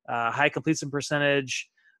 high completion percentage.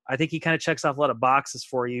 I think he kind of checks off a lot of boxes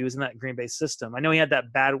for you. He was in that Green Bay system. I know he had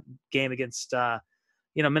that bad game against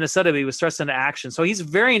Minnesota, but he was thrust into action. So he's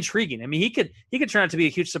very intriguing. I mean, he could turn out to be a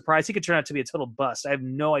huge surprise. He could turn out to be a total bust. I have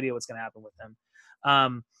no idea what's going to happen with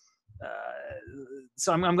him.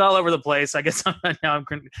 So I'm all over the place. I guess now I'm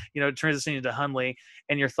transitioning to Hundley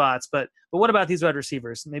and your thoughts. But what about these wide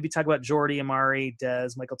receivers? Maybe talk about Jordy, Amari,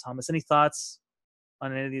 Dez, Michael Thomas. Any thoughts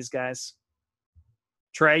on any of these guys?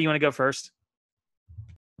 Trey, you want to go first?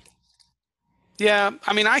 Yeah,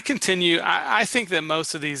 I mean, I think that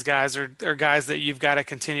most of these guys are guys that you've got to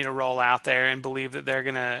continue to roll out there and believe that they're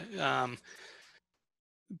going to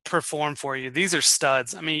perform for you. These are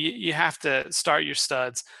studs. I mean, you have to start your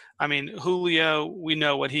studs. I mean, Julio, we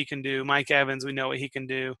know what he can do. Mike Evans, we know what he can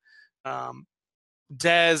do.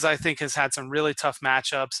 Dez, I think, has had some really tough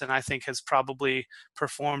matchups, and I think has probably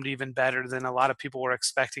performed even better than a lot of people were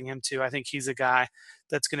expecting him to. I think he's a guy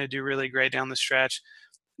that's going to do really great down the stretch.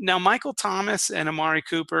 Now, Michael Thomas and Amari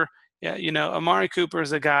Cooper, yeah, Amari Cooper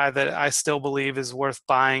is a guy that I still believe is worth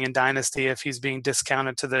buying in Dynasty if he's being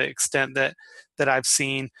discounted to the extent that I've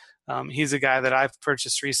seen. He's a guy that I've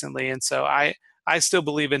purchased recently, and so I still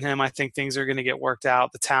believe in him. I think things are going to get worked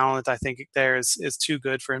out. The talent, I think, there is too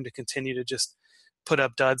good for him to continue to just put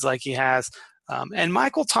up duds like he has. And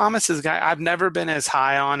Michael Thomas is a guy I've never been as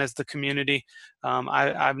high on as the community.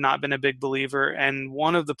 I've not been a big believer. And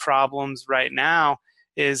one of the problems right now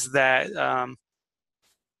is that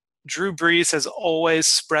Drew Brees has always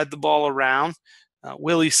spread the ball around.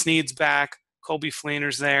 Willie Snead's back. Colby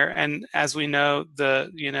Fleener's there. And as we know,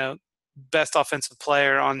 the best offensive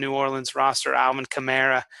player on New Orleans roster, Alvin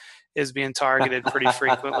Kamara, is being targeted pretty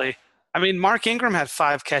frequently. I mean, Mark Ingram had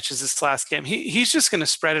 5 catches this last game. He's just going to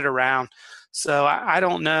spread it around. So I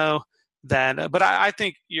don't know that, but I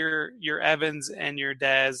think your Evans and your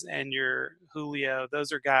Dez and your Julio,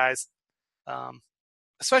 those are guys,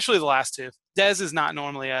 especially the last two. Dez is not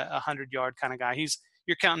normally a 100-yard kind of guy.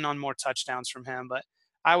 You're counting on more touchdowns from him, but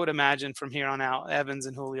I would imagine from here on out, Evans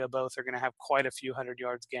and Julio both are going to have quite a few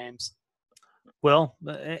 100-yards games. Will,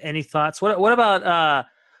 any thoughts? What about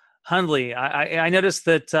Hundley? I noticed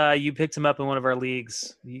that you picked him up in one of our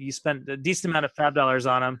leagues. You spent a decent amount of fab dollars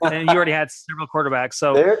on him, and you already had several quarterbacks.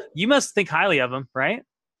 So you must think highly of him, right?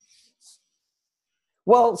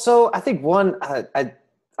 Well, so I think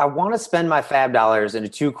I want to spend my fab dollars in a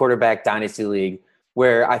 2-quarterback dynasty league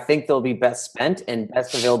where I think they'll be best spent and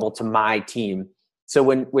best available to my team. So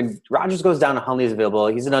when Rodgers goes down and Hundley is available,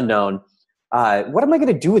 he's an unknown. What am I going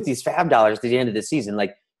to do with these fab dollars at the end of the season?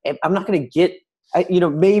 Like, I'm not going to get,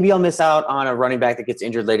 maybe I'll miss out on a running back that gets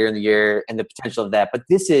injured later in the year and the potential of that. But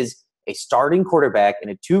this is a starting quarterback in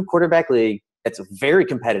a 2-quarterback league that's very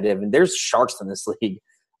competitive, and there's sharks in this league.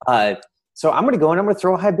 So I'm going to go and I'm going to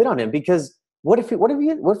throw a high bid on him because what if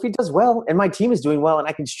he does well and my team is doing well and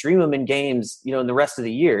I can stream him in games, in the rest of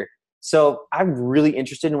the year. So I'm really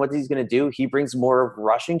interested in what he's going to do. He brings more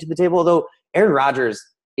rushing to the table, although Aaron Rodgers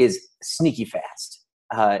is sneaky fast.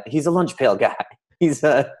 He's a lunch pail guy. He's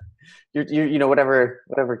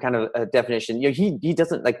whatever kind of definition. He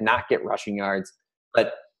doesn't not get rushing yards,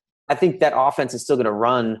 but I think that offense is still going to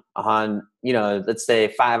run on let's say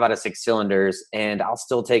 5 out of 6 cylinders, and I'll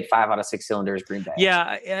still take 5 out of 6 cylinders Green Bay. Yeah,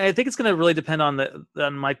 I think it's going to really depend on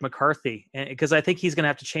Mike McCarthy, because I think he's going to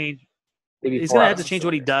have to change. He's going to have to change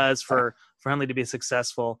what he does for Hundley to be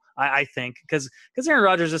successful, I think, because Aaron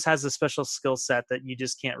Rodgers just has a special skill set that you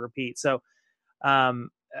just can't repeat. So,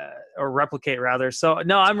 or replicate rather. So,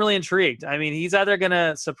 no, I'm really intrigued. I mean, he's either going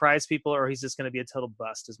to surprise people or he's just going to be a total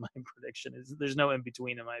bust is my prediction. There's no in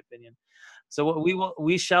between, in my opinion. So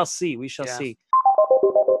we shall see. We shall see.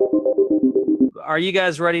 Are you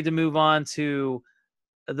guys ready to move on to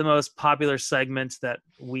the most popular segment that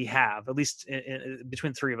we have, at least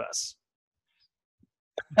between 3 of us?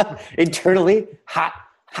 Internally, hot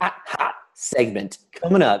segment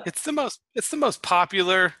coming up. It's the most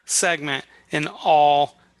popular segment in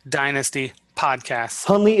all Dynasty podcasts.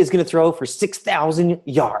 Hundley is going to throw for 6,000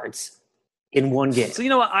 yards in one game. So you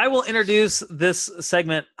know what? I will introduce this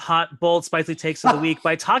segment, Hot, Bold, Spicy Takes of the Week,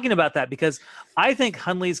 by talking about that, because I think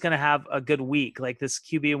Hundley's going to have a good week, like this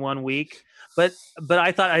QB in 1 week. But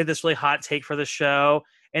I thought I had this really hot take for the show,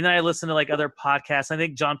 and then I listened to other podcasts. I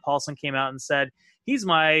think John Paulson came out and said he's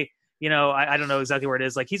my, I don't know exactly where it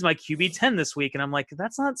is. He's my QB 10 this week. And I'm like,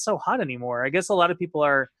 that's not so hot anymore. I guess a lot of people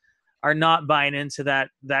are not buying into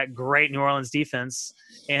that great New Orleans defense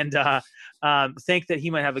and think that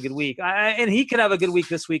he might have a good week. And he could have a good week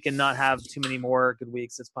this week and not have too many more good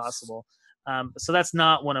weeks. It's possible. So that's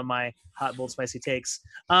not one of my hot, bold, spicy takes.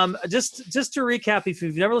 Just to recap, if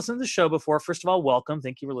you've never listened to the show before, first of all, welcome.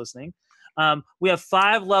 Thank you for listening. We have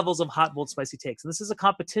 5 levels of hot, bold, spicy takes. And this is a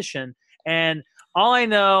competition. And all I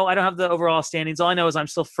know, I don't have the overall standings. All I know is I'm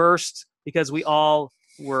still first because we all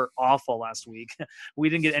were awful last week. We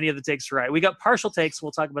didn't get any of the takes right. We got partial takes.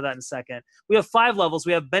 We'll talk about that in a second. We have 5 levels.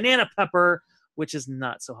 We have banana pepper, which is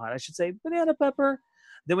not so hot. I should say banana pepper.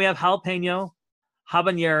 Then we have jalapeno,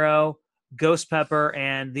 habanero, ghost pepper,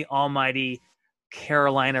 and the almighty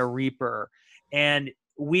Carolina Reaper. And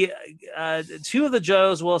we 2 of the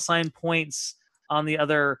Joes will assign points on the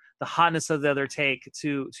hotness of the other take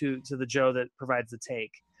to the Joe that provides the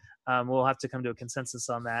take. We'll have to come to a consensus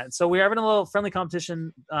on that. And so we're having a little friendly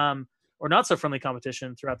competition, or not so friendly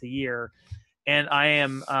competition throughout the year. And I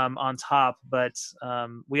am on top, but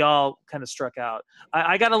we all kind of struck out.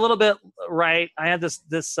 I got a little bit right. I had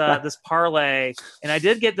this parlay, and I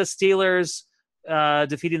did get the Steelers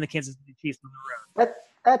defeating the Kansas City Chiefs on the road.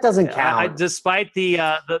 That doesn't count. Despite the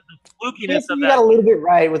flukiness of that. You got a little bit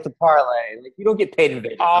right with the parlay. You don't get paid in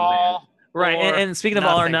Vegas. Right. And speaking of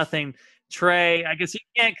all or nothing. nothing, Trey, I guess you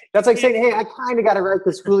can't. That's like saying, hey, I kind of got it right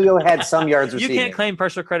because Julio had some yards You receiving. can't claim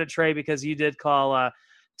partial credit, Trey, because you did call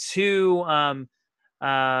two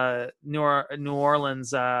New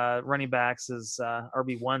Orleans running backs as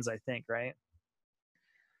RB1s, I think, right?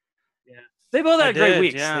 Yeah, they both had great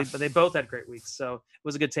weeks. Yeah. They both had great weeks, so it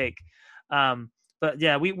was a good take. But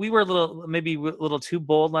yeah, we were a little too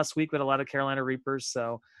bold last week with a lot of Carolina Reapers,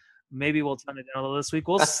 so maybe we'll tone it down a little this week.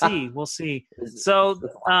 We'll see. We'll see. So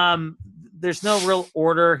there's no real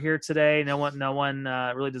order here today. No one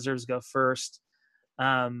really deserves to go first.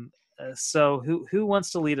 So who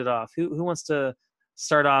wants to lead it off? Who wants to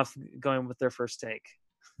start off going with their first take?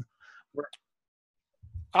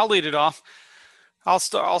 I'll lead it off. I'll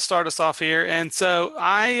start us off here. And so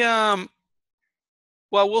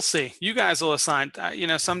well, we'll see. You guys will assign.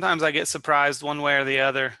 Sometimes I get surprised one way or the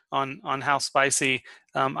other on how spicy.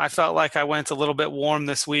 I felt like I went a little bit warm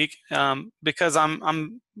this week because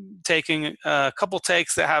I'm taking a couple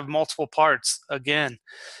takes that have multiple parts again,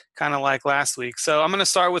 kind of like last week. So I'm going to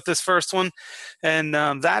start with this first one, and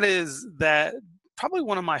that is that probably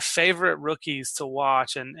one of my favorite rookies to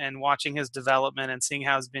watch, and watching his development and seeing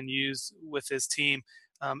how he's been used with his team,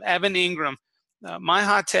 Evan Ingram. My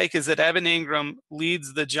hot take is that Evan Ingram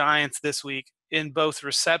leads the Giants this week in both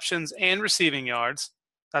receptions and receiving yards.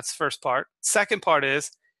 That's the first part. Second part is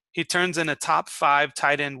he turns in a top 5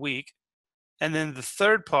 tight end week. And then the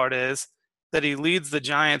third part is that he leads the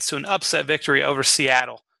Giants to an upset victory over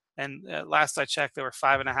Seattle. And last I checked, there were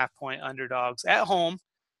 5.5-point underdogs at home,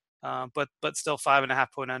 but still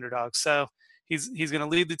 5.5-point underdogs. So he's going to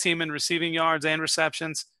lead the team in receiving yards and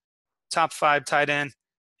receptions, top 5 tight end,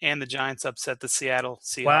 and the Giants upset the Seattle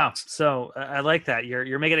Seahawks. Wow. So I like that.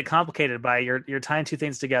 You're making it complicated by you're tying two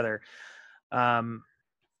things together.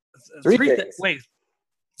 Three things. Wait.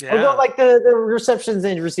 Yeah. Although, like the receptions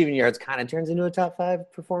and receiving yards kind of turns into a top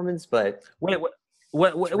 5 performance, but wait,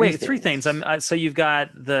 three things. So you've got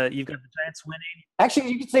the Giants winning. Actually,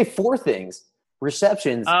 you could say 4 things: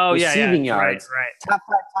 receptions, receiving yards, right. top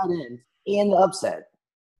 5 tight end, and the upset.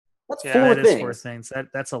 That's 4 that things. Is 4 things.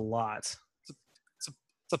 That's a lot.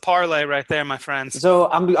 It's a parlay right there, my friends. So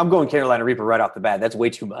I'm going Carolina Reaper right off the bat. That's way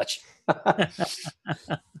too much. I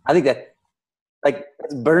think that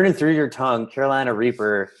it's burning through your tongue. Carolina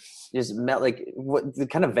Reaper just met what the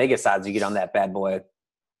kind of Vegas odds you get on that bad boy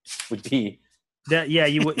would be.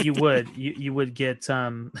 You would get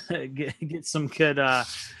get some good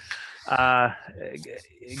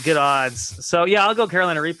good odds. So yeah, I'll go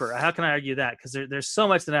Carolina Reaper. How can I argue that? Because there's so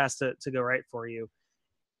much that has to go right for you.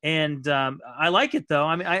 And I like it though.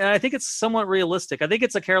 I mean, I think it's somewhat realistic. I think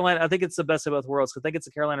it's the best of both worlds. I think it's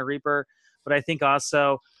a Carolina Reaper, but I think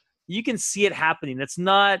also you can see it happening. It's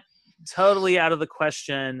not totally out of the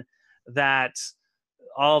question that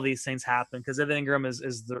all these things happen because Evan Ingram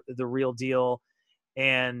is the real deal.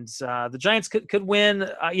 And the Giants could win.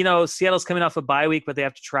 Seattle's coming off a bye week, but they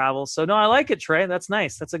have to travel. So no, I like it, Trey. That's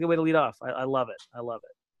nice. That's a good way to lead off. I love it. I love it.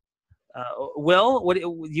 Will, what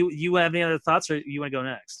you have any other thoughts, or you want to go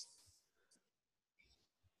next?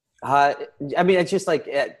 I mean, it's just like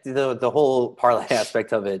the whole parlay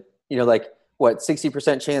aspect of it.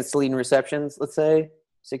 60% chance to lead in receptions, let's say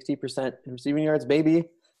 60% in receiving yards, maybe.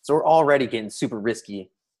 So we're already getting super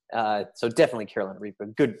risky. So definitely Carolina Reaper.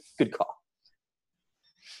 Good call.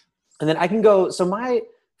 And then I can go. So my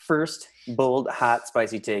first bold, hot,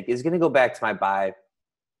 spicy take is going to go back to my bye.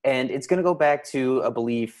 And it's going to go back to a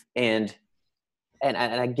belief, and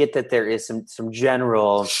I get that there is some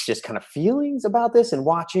general just kind of feelings about this and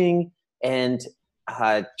watching and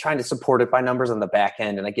trying to support it by numbers on the back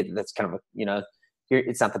end. And I get that that's kind of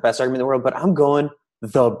it's not the best argument in the world, but I'm going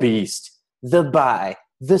the beast, the buy,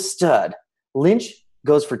 the stud. Lynch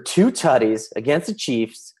goes for 2 tutties against the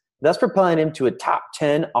Chiefs, thus propelling him to a top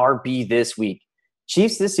 10 RB this week.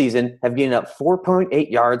 Chiefs this season have given up 4.8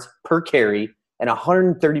 yards per carry and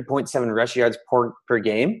 130.7 rush yards per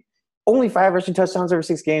game. Only 5 rushing touchdowns over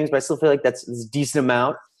 6 games, but I still feel like that's a decent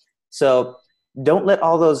amount. So don't let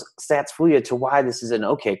all those stats fool you to why this is an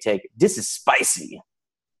okay take. This is spicy.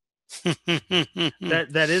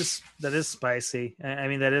 that is spicy. I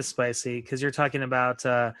mean, that is spicy because you're talking about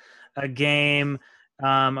a game.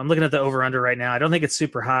 I'm looking at the over/under right now. I don't think it's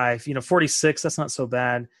super high. 46. That's not so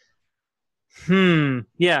bad.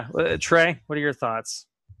 Yeah. Trey, what are your thoughts?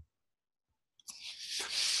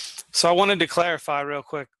 So I wanted to clarify real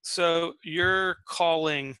quick. So you're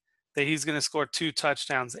calling that he's going to score 2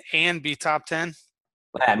 touchdowns and be top 10?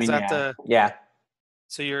 I mean, yeah.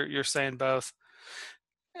 So you're saying both.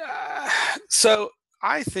 So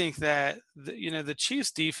I think that the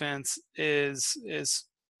Chiefs defense is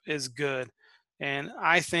good. And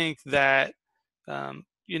I think that,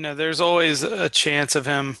 there's always a chance of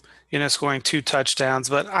him, scoring 2 touchdowns.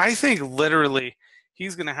 But I think literally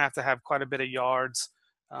he's going to have quite a bit of yards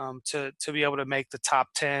to be able to make the top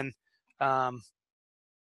 10.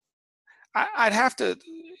 I'd have to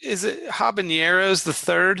 – is it Habanero's the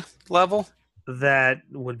third level? That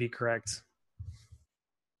would be correct.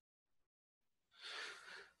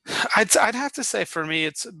 I'd have to say for me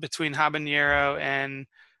it's between habanero and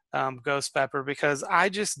ghost pepper, because I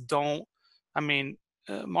just don't. I mean,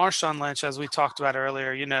 Marshawn Lynch, as we talked about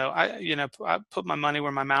earlier, I put my money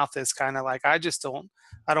where my mouth is, kind of like I just don't.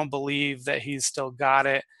 I don't believe that he's still got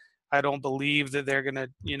it. I don't believe that they're gonna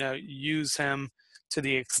use him to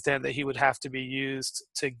the extent that he would have to be used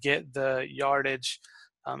to get the yardage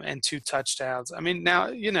and 2 touchdowns. I mean, now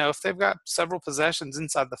if they've got several possessions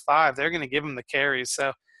inside the 5, they're going to give him the carries.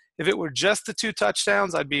 So if it were just the 2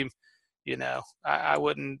 touchdowns, I'd be, I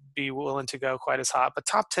wouldn't be willing to go quite as hot. But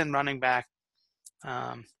top 10 running back,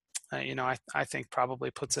 I think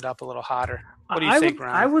probably puts it up a little hotter. What do you think,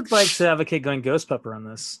 Ryan? I would like to advocate going ghost pepper on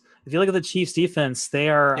this. If you look at the Chiefs defense, they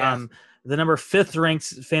are the number 5th ranked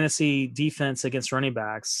fantasy defense against running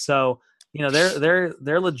backs. So,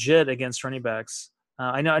 they're legit against running backs.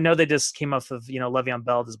 I know they just came off of, Le'Veon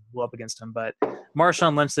Bell just blew up against him, but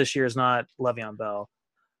Marshawn Lynch this year is not Le'Veon Bell.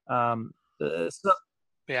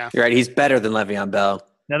 Yeah, you're right. He's better than Le'Veon Bell.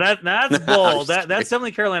 Now that's bold. That's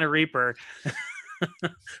definitely Carolina Reaper.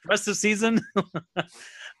 Rest of season.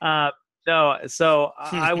 No, so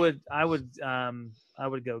I would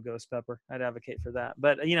go ghost pepper. I'd advocate for that.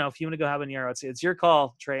 But if you want to go habanero, it's your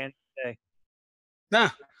call, Trey. Nah,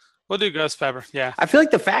 we'll do ghost pepper. Yeah, I feel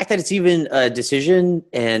like the fact that it's even a decision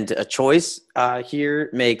and a choice here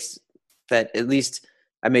makes that at least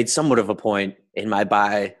I made somewhat of a point in my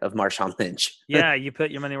buy of Marshawn Lynch. Yeah, you put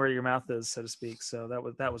your money where your mouth is, so to speak. So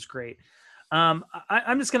that was great. I'm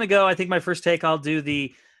just gonna go. I think my first take, I'll do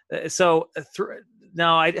the.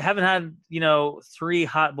 Now I haven't had 3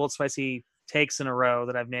 hot, bold, spicy takes in a row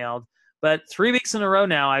that I've nailed, but 3 weeks in a row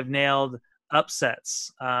now I've nailed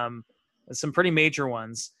upsets. Some pretty major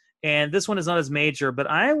ones, and this one is not as major. But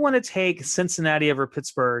I want to take Cincinnati over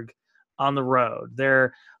Pittsburgh on the road.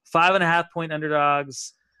 They're 5.5-point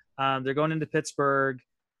underdogs. They're going into Pittsburgh.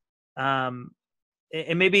 And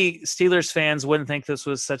maybe Steelers fans wouldn't think this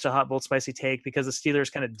was such a hot, bold, spicy take because the Steelers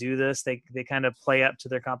kind of do this. They kind of play up to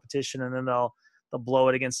their competition, and then they'll blow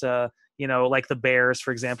it against like the Bears,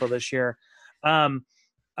 for example, this year. But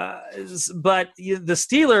the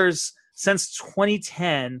Steelers since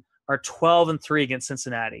 2010 are 12-3 against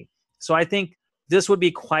Cincinnati. So I think this would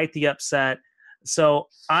be quite the upset. So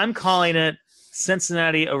I'm calling it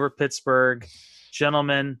Cincinnati over Pittsburgh.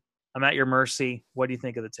 Gentlemen, I'm at your mercy. What do you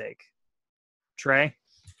think of the take? Trey?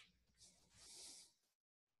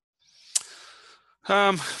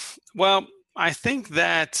 Well, I think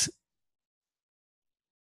that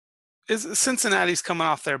Cincinnati's coming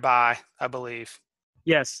off their bye, I believe.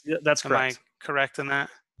 Yes, that's correct. Am I correct in that?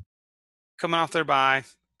 Coming off their bye,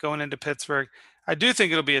 going into Pittsburgh. I do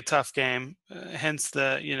think it'll be a tough game, hence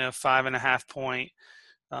the 5.5-point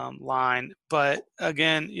line. But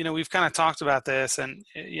again, we've kind of talked about this, and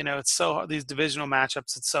it's so these divisional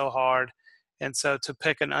matchups. It's so hard, and so to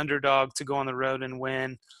pick an underdog to go on the road and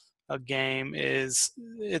win a game it's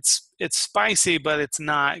spicy, but it's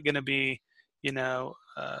not going to be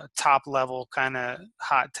top level kind of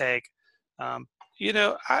hot take. I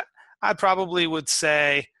probably would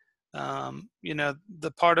say.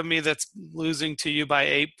 The part of me that's losing to you by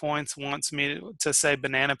 8 points wants me to say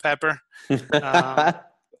banana pepper. But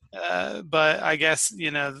I guess,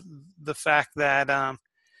 the fact that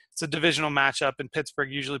it's a divisional matchup and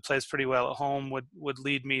Pittsburgh usually plays pretty well at home would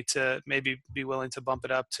lead me to maybe be willing to bump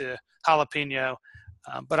it up to jalapeno.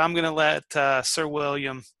 But I'm going to let Sir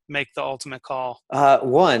William make the ultimate call.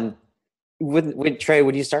 When Trey,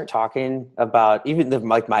 when you start talking about even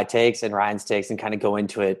my takes and Ryan's takes and kind of go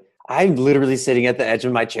into it, I'm literally sitting at the edge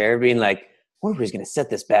of my chair being like, where is going to set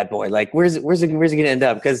this bad boy? Like, where's it going to end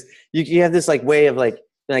up? Because you have this like way of like,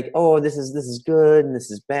 oh, this is good and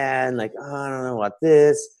this is bad. And like, oh, I don't know about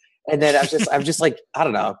this. And then I'm just like, I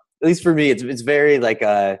don't know. At least for me, it's very like,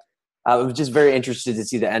 I'm just very interested to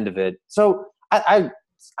see the end of it. So I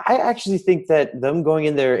actually think that them going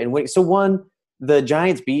in there and winning. So one, the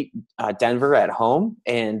Giants beat Denver at home,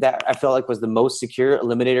 and that I felt like was the most secure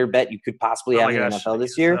eliminator bet you could possibly have in the NFL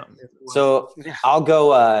this year. So I'll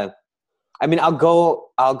go. I'll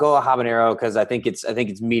go a habanero because I think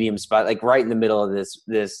it's medium spot, like right in the middle of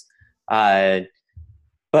this. But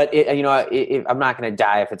I'm not going to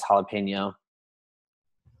die if it's jalapeno.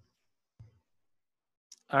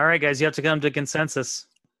 All right, guys, you have to come to consensus.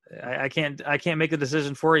 I can't make the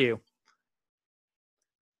decision for you.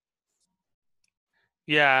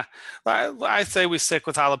 Yeah, I say we stick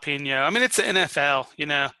with jalapeno. I mean, it's the NFL.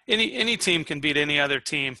 Any team can beat any other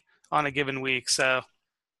team on a given week. So,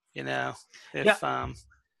 if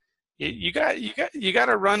you got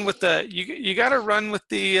to run with the you got to run with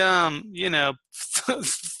the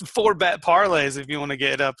 4-bet parlays if you want to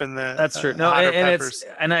get up in the that's true. No, hotter and peppers.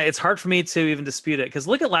 it's hard for me to even dispute it because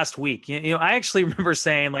look at last week. I actually remember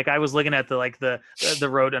saying like I was looking at the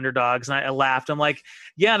road underdogs and I laughed. I'm like,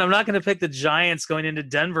 yeah, and I'm not going to pick the Giants going into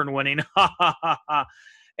Denver and winning.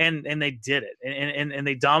 and they did it and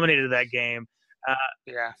they dominated that game.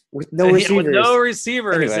 With no receivers. With no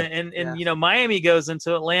receivers. Anyway. And Miami goes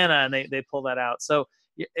into Atlanta and they pull that out. So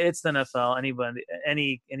it's the NFL.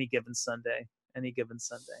 Any given Sunday.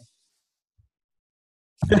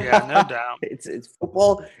 Yeah, no doubt. It's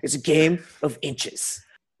football. It's a game of inches.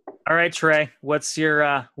 All right, Trey. What's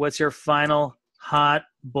your final hot,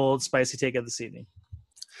 bold, spicy take of this evening?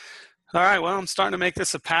 All right, well, I'm starting to make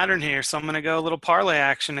this a pattern here, so I'm going to go a little parlay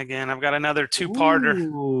action again. I've got another two-parter,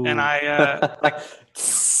 and I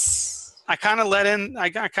kind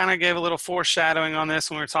of gave a little foreshadowing on this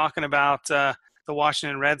when we were talking about the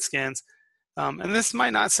Washington Redskins, and this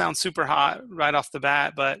might not sound super hot right off the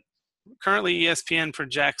bat, but currently ESPN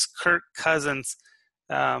projects Kirk Cousins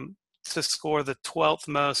to score the 12th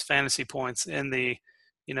most fantasy points in the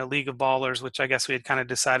League of Ballers, which I guess we had kind of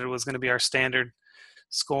decided was going to be our standard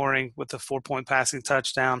scoring with a 4-point passing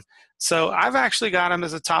touchdown. So I've actually got him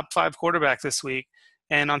as a top 5 quarterback this week.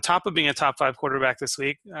 And on top of being a top 5 quarterback this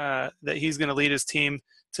week, that he's going to lead his team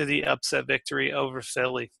to the upset victory over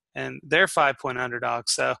Philly. And they're 5-point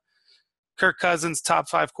underdogs. So Kirk Cousins, top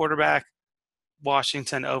 5 quarterback,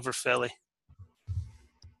 Washington over Philly.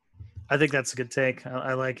 I think that's a good take.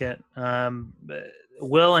 I like it.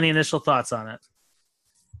 Will, any initial thoughts on it?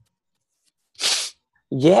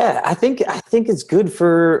 Yeah, I think it's good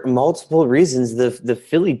for multiple reasons. The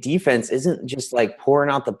Philly defense isn't just like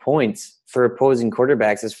pouring out the points for opposing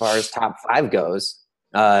quarterbacks as far as top 5 goes.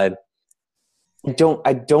 I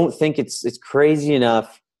don't think it's crazy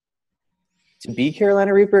enough to be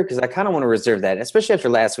Carolina Reaper because I kind of want to reserve that, especially after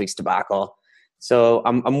last week's debacle. So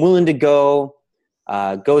I'm willing to go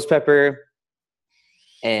Ghost Pepper,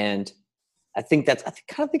 and I think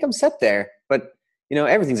I'm set there, but.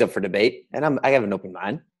 Everything's up for debate, and I have an open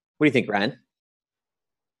mind. What do you think, Ryan?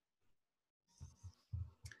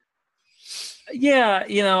 Yeah,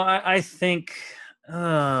 I think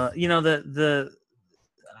I don't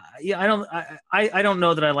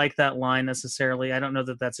know that I like that line necessarily. I don't know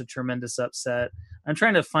that that's a tremendous upset. I'm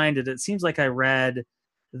trying to find it. It seems like I read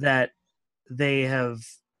that they have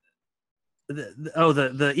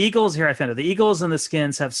the Eagles here. I found it. The Eagles and the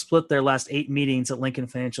Skins have split their last 8 meetings at Lincoln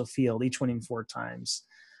Financial Field, each winning 4 times.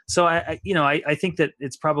 So I think that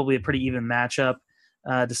it's probably a pretty even matchup,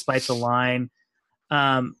 despite the line.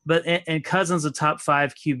 But Cousins a top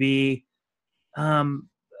 5 QB. I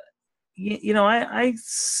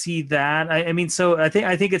see that. I mean, so I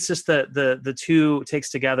think it's just the two takes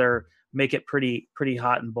together make it pretty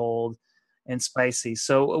hot and bold and spicy.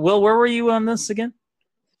 So Will, where were you on this again?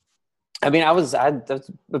 I mean,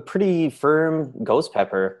 that's a pretty firm Ghost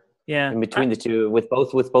Pepper. Yeah, in between the two, with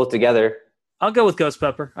both together. I'll go with Ghost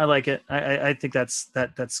Pepper. I like it. I think that's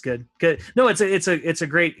good. Good. No, it's a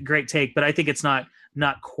great take, but I think it's not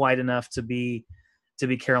quite enough to be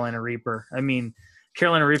Carolina Reaper. I mean,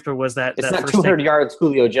 Carolina Reaper was that. It's that not 200 yards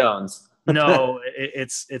Julio Jones. No,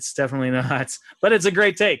 it's definitely not. But it's a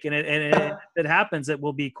great take, and if it happens, it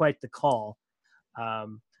will be quite the call.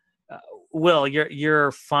 Will, your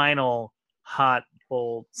final hot,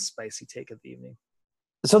 bold, spicy take of the evening.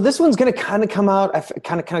 So this one's going to kind of come out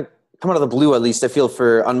of the blue, at least I feel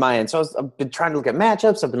on my end. So I've been trying to look at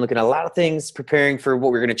matchups. I've been looking at a lot of things, preparing for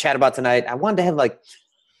what we're going to chat about tonight. I wanted to have like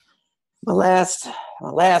my last,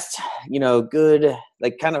 good,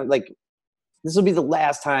 this will be the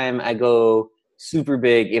last time I go super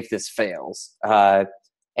big if this fails.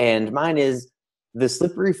 And mine is the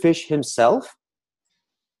slippery fish himself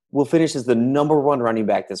will finish as the number 1 running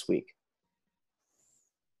back this week.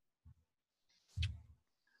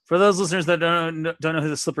 For those listeners that don't know who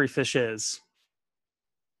the slippery fish is.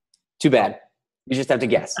 Too bad. You just have to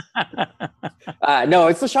guess. No,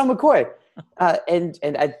 it's LaShawn McCoy. And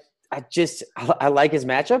I like his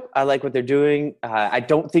matchup. I like what they're doing. I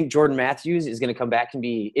don't think Jordan Matthews is going to come back and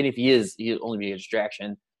if he is, he'll only be a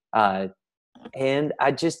distraction. And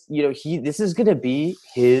I just, this is going to be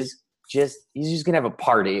he's just going to have a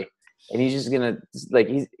party, and he's just going to he's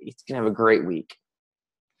going to have a great week.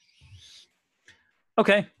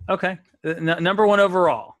 Okay. Number 1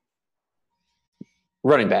 overall.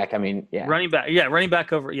 Running back. I mean, yeah. Running back. Yeah, running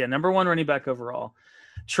back over. Yeah, number one running back overall.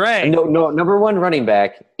 Trey. No, number one running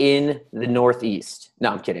back in the Northeast.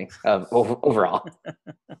 No, I'm kidding. Overall.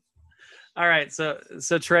 All right, so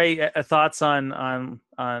Trey, thoughts on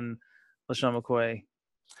LaShawn McCoy,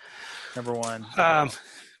 number one.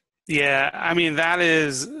 Yeah, I mean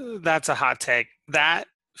that's a hot take. That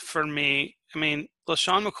for me, I mean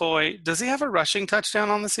LaShawn McCoy, does he have a rushing touchdown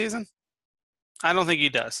on the season? I don't think he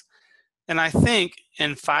does. And I think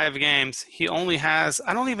in 5 games, he only has –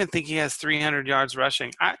 I don't even think he has 300 yards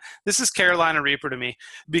rushing. This is Carolina Reaper to me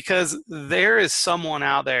because there is someone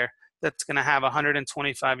out there that's going to have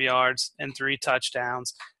 125 yards and 3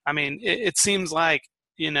 touchdowns. I mean, it seems like,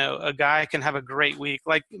 a guy can have a great week.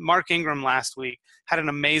 Like Mark Ingram last week had an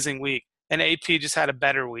amazing week, and AP just had a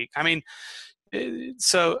better week. I mean,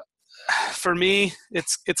 so for me,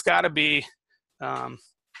 it's got to be up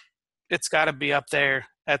there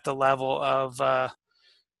at the level of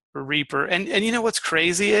Reaper. And what's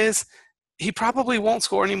crazy is he probably won't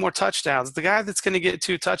score any more touchdowns. The guy that's going to get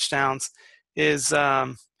 2 touchdowns is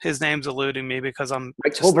his name's eluding me because I'm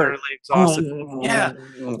Mike just Tolbert. thoroughly exhausted. Yeah,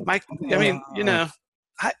 Mike. I mean,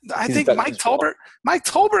 I think Mike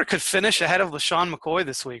Tolbert could finish ahead of LaShawn McCoy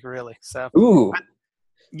this week, really. So ooh,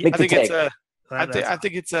 I think it's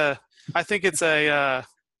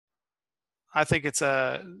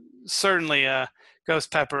certainly a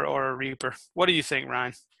Ghost Pepper or a Reaper. What do you think,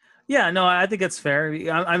 Ryan? Yeah, no, I think it's fair.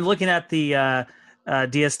 I'm looking at the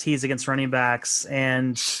DSTs against running backs,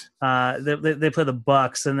 and they play the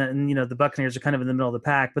Bucks, and then the Buccaneers are kind of in the middle of the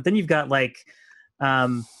pack. But then you've got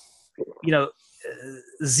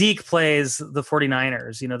Zeke plays the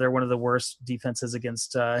 49ers. They're one of the worst defenses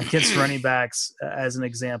against running backs, as an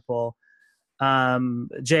example.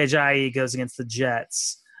 Jai goes against the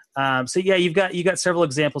Jets. So yeah, you've got several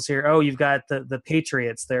examples here. Oh, you've got the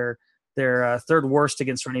Patriots. They're 3rd worst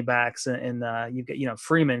against running backs, and you've got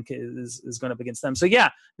Freeman is going up against them. So yeah,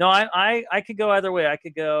 no, I could go either way. I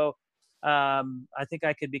could go. I think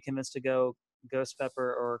I could be convinced to go Ghost Pepper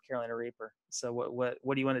or Carolina Reaper. So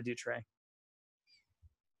what do you want to do, Trey?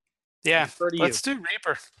 Yeah, let's do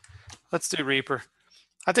Reaper.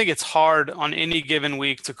 I think it's hard on any given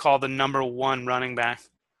week to call the number 1 running back.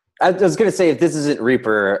 I was going to say, if this isn't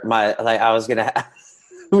Reaper, I was going to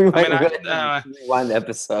we might rewind the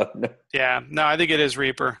episode. Yeah, no, I think it is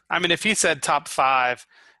Reaper. I mean, if he said top 5,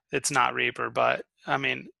 it's not Reaper, but I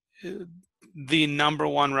mean, the number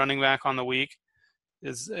 1 running back on the week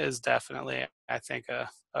is definitely, I think, a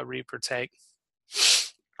Reaper take.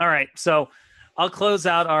 All right, so I'll close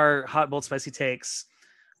out our hot, bold, spicy takes.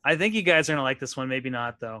 I think you guys are going to like this one. Maybe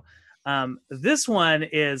not, though. This one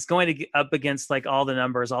is going to get up against all the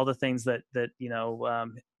numbers, all the things that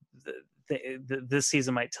this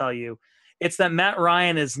season might tell you. It's that Matt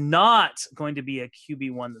Ryan is not going to be a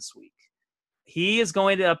QB1 this week. He is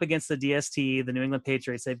going to up against the DST, the New England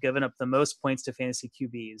Patriots. They've given up the most points to fantasy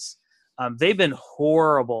QBs. They've been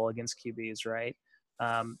horrible against QBs, right?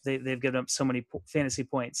 They've given up so many fantasy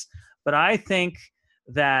points. But I think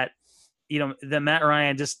that that Matt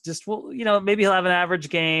Ryan just will, maybe he'll have an average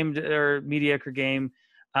game or mediocre game.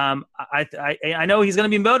 I know he's going to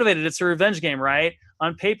be motivated. It's a revenge game, right?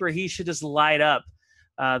 On paper, he should just light up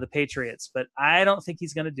the Patriots, but I don't think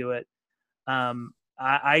he's going to do it.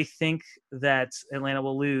 I think that Atlanta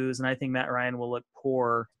will lose, and I think Matt Ryan will look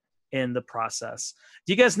poor in the process.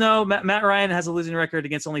 Do you guys know Matt Ryan has a losing record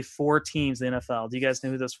against only 4 teams in the NFL? Do you guys know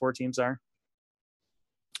who those 4 teams are?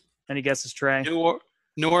 Any guesses, Trey?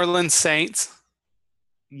 New Orleans Saints.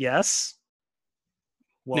 Yes.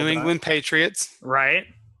 Well, New England Patriots. Right.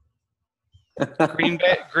 Green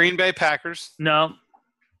Bay Packers. No.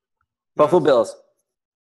 Buffalo Bills.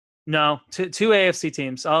 No. Two AFC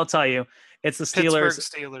teams. I'll tell you. It's the Steelers.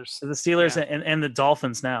 Pittsburgh Steelers. The Steelers and the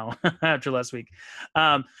Dolphins now after last week.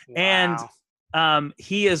 Wow. And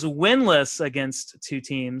he is winless against 2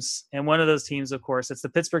 teams. And one of those teams, of course, it's the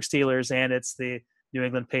Pittsburgh Steelers and it's the New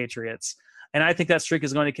England Patriots. And I think that streak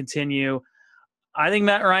is going to continue. I think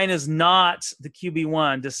Matt Ryan is not the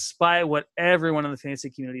QB1, despite what everyone in the fantasy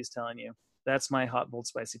community is telling you. That's my hot, bold,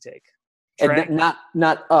 spicy take. Trey? And not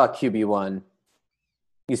a QB1.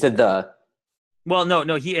 You said the. Well,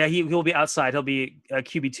 no, he will be outside. He'll be a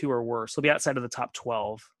QB2 or worse. He'll be outside of the top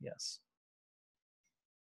 12. Yes.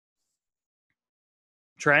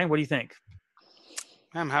 Trey, what do you think?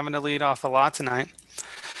 I'm having to lead off a lot tonight.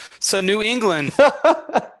 So New England.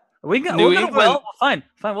 We'll go to Will. Fine.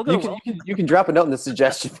 We'll go to Will. You can drop a note in the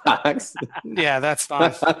suggestion box. Yeah, that's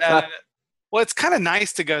fine. Well, it's kind of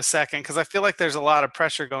nice to go second because I feel like there's a lot of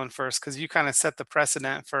pressure going first because you kind of set the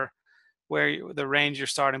precedent for the range you're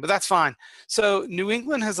starting, but that's fine. So New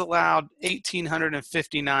England has allowed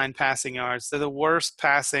 1,859 passing yards. They're the worst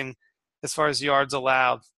passing as far as yards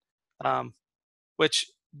allowed, which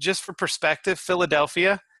just for perspective,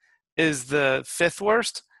 Philadelphia is the 5th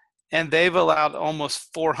worst, and they've allowed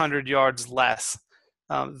almost 400 yards less.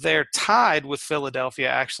 They're tied with Philadelphia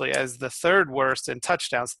actually as the 3rd worst in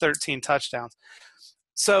touchdowns, 13 touchdowns.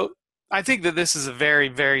 So I think that this is a very,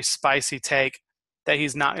 very spicy take that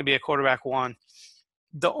he's not going to be a quarterback 1.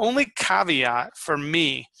 The only caveat for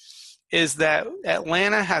me is that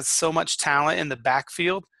Atlanta has so much talent in the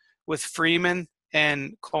backfield with Freeman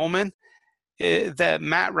and Coleman that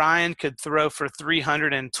Matt Ryan could throw for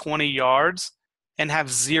 320 yards and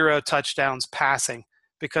have 0 touchdowns passing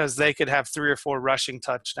because they could have 3 or 4 rushing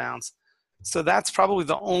touchdowns. So that's probably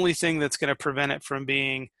the only thing that's going to prevent it from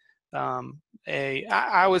being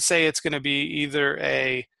I would say it's going to be either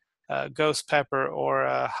a ghost pepper or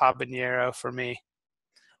a habanero for me.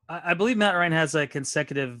 I believe Matt Ryan has a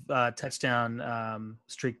consecutive touchdown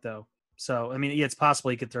streak, though. So, I mean, yeah, it's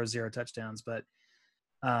possible he could throw 0 touchdowns, but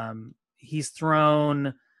he's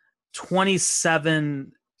thrown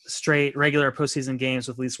 27 straight regular postseason games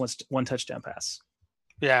with at least one touchdown pass.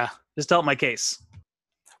 Yeah. Just to help my case.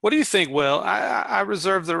 What do you think, Will? I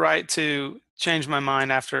reserve the right to change my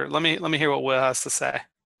mind after. Let me hear what Will has to say.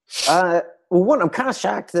 Well, one, I'm kind of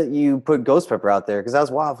shocked that you put Ghost Pepper out there because I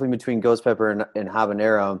was waffling between Ghost Pepper and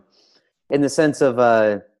Habanero in the sense of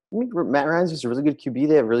Matt Ryan's just a really good QB.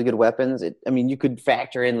 They have really good weapons. You could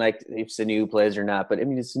factor in like if Sanu plays or not, but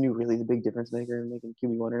is Sanu really the big difference maker in making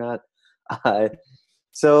QB1 or not?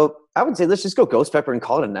 So I would say let's just go Ghost Pepper and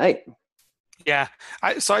call it a night. Yeah.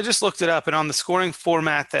 So I just looked it up, and on the scoring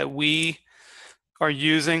format that we are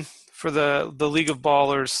using for the League of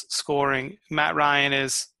Ballers scoring, Matt Ryan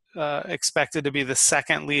is expected to be the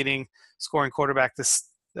 2nd leading scoring quarterback this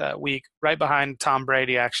week, right behind Tom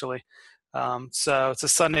Brady, actually. So it's a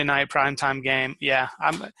Sunday night primetime game. Yeah,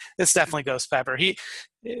 it's definitely Ghost Pepper.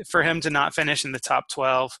 For him to not finish in the top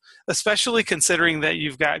 12, especially considering that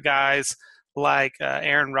you've got guys like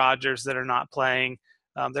Aaron Rodgers that are not playing.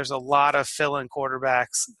 There's a lot of fill-in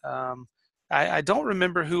quarterbacks. I don't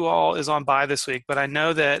remember who all is on bye this week, but I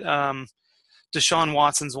know that Deshaun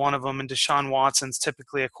Watson's one of them, and Deshaun Watson's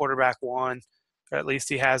typically a quarterback 1, or at least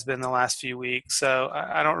he has been the last few weeks. So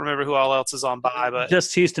I don't remember who all else is on bye, but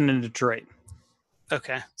just Houston and Detroit.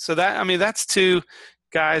 Okay, so that's 2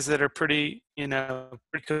 guys that are pretty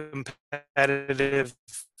competitive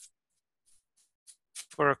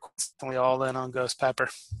for constantly all in on Ghost Pepper.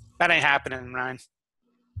 That ain't happening, Ryan.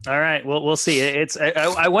 All right, well, we'll see.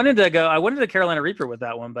 I wanted to Carolina Reaper with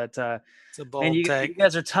that one, but it's a bold take. You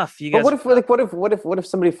guys are tough. But what if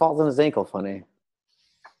somebody falls on his ankle? Funny.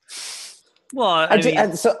 Well, I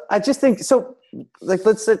just think so. Like,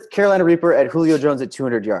 let's set Carolina Reaper at Julio Jones at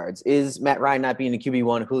 200 yards. Is Matt Ryan not being a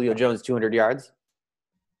QB1? Julio Jones 200 yards.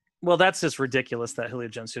 Well, that's just ridiculous. That Julio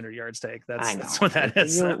Jones 200 yards take. That's what that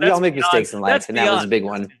is. We all make mistakes in life, and that was a big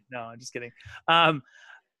one. No, I'm just kidding.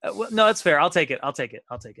 No, that's fair. I'll take it.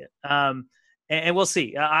 And we'll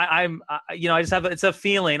see. I just have it's a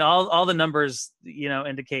feeling. All the numbers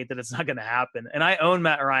indicate that it's not going to happen. And I own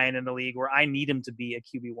Matt Ryan in the league where I need him to be a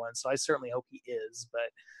QB1, so I certainly hope he is. But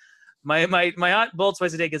my hot bold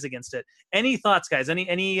spicy take is against it. Any thoughts, guys?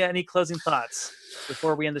 Any closing thoughts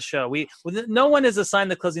before we end the show? No one has assigned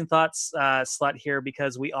the closing thoughts slot here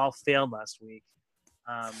because we all failed last week,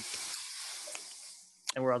 and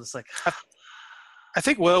we're all just like. I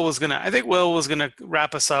think Will was gonna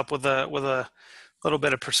wrap us up with a little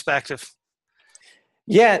bit of perspective.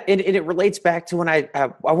 Yeah, and it relates back to when I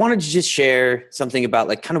wanted to just share something about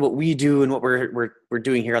like kind of what we do and what we're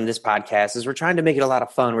doing here on this podcast is we're trying to make it a lot of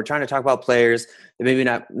fun. We're trying to talk about players that maybe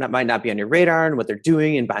might not be on your radar and what they're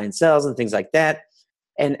doing and buying sells and things like that.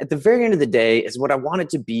 And at the very end of the day is what I want it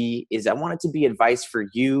to be advice for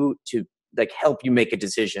you to like help you make a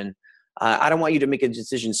decision. I don't want you to make a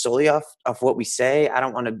decision solely off what we say. I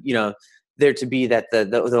don't want to, there to be that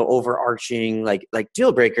the overarching like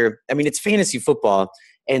deal breaker. I mean, it's fantasy football,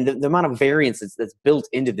 and the amount of variance that's built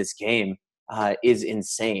into this game is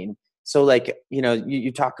insane. So like,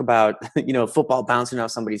 you talk about, football bouncing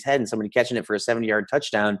off somebody's head and somebody catching it for a 70-yard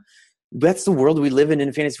touchdown. That's the world we live in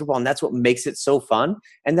fantasy football, and that's what makes it so fun.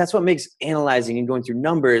 And that's what makes analyzing and going through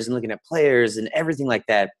numbers and looking at players and everything like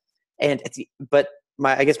that.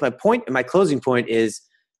 My point and my closing point is,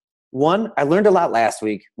 one, I learned a lot last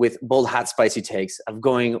week with bold, hot, spicy takes of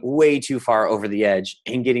going way too far over the edge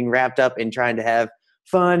and getting wrapped up in trying to have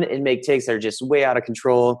fun and make takes that are just way out of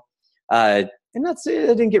control. And I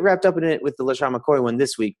didn't get wrapped up in it with the LaShawn McCoy one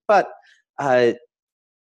this week. But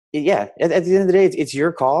yeah, at the end of the day, it's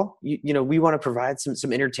your call. You know, we want to provide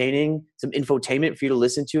some entertaining, some infotainment for you to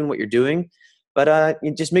listen to and what you're doing. But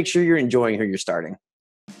you just make sure you're enjoying who you're starting.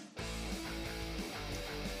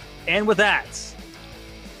 And with that,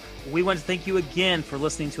 we want to thank you again for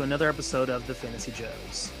listening to another episode of The Fantasy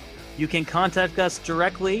Joes. You can contact us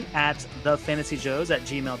directly at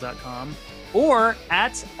thefantasyjoes@gmail.com or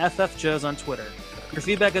at ffjoes on Twitter. Your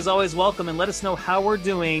feedback is always welcome, and let us know how we're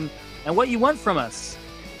doing and what you want from us.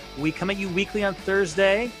 We come at you weekly on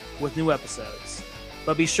Thursday with new episodes.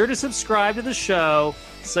 But be sure to subscribe to the show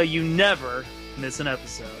so you never miss an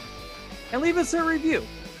episode. And leave us a review.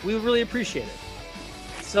 We would really appreciate it.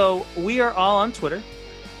 So we are all on Twitter.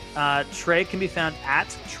 Trey can be found at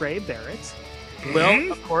Trey Barrett.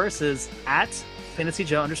 Will, of course, is at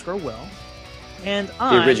FantasyJoe_Will. And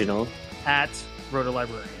I'm The original. at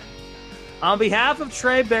RotoLibrarian. On behalf of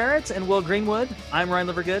Trey Barrett and Will Greenwood, I'm Ryan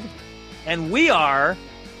Livergood, and we are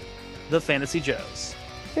the Fantasy Joes.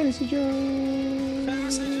 Fantasy Joes.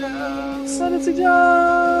 Fantasy Joes. Fantasy Joes.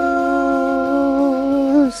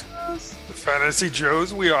 The Fantasy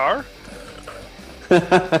Joes we are.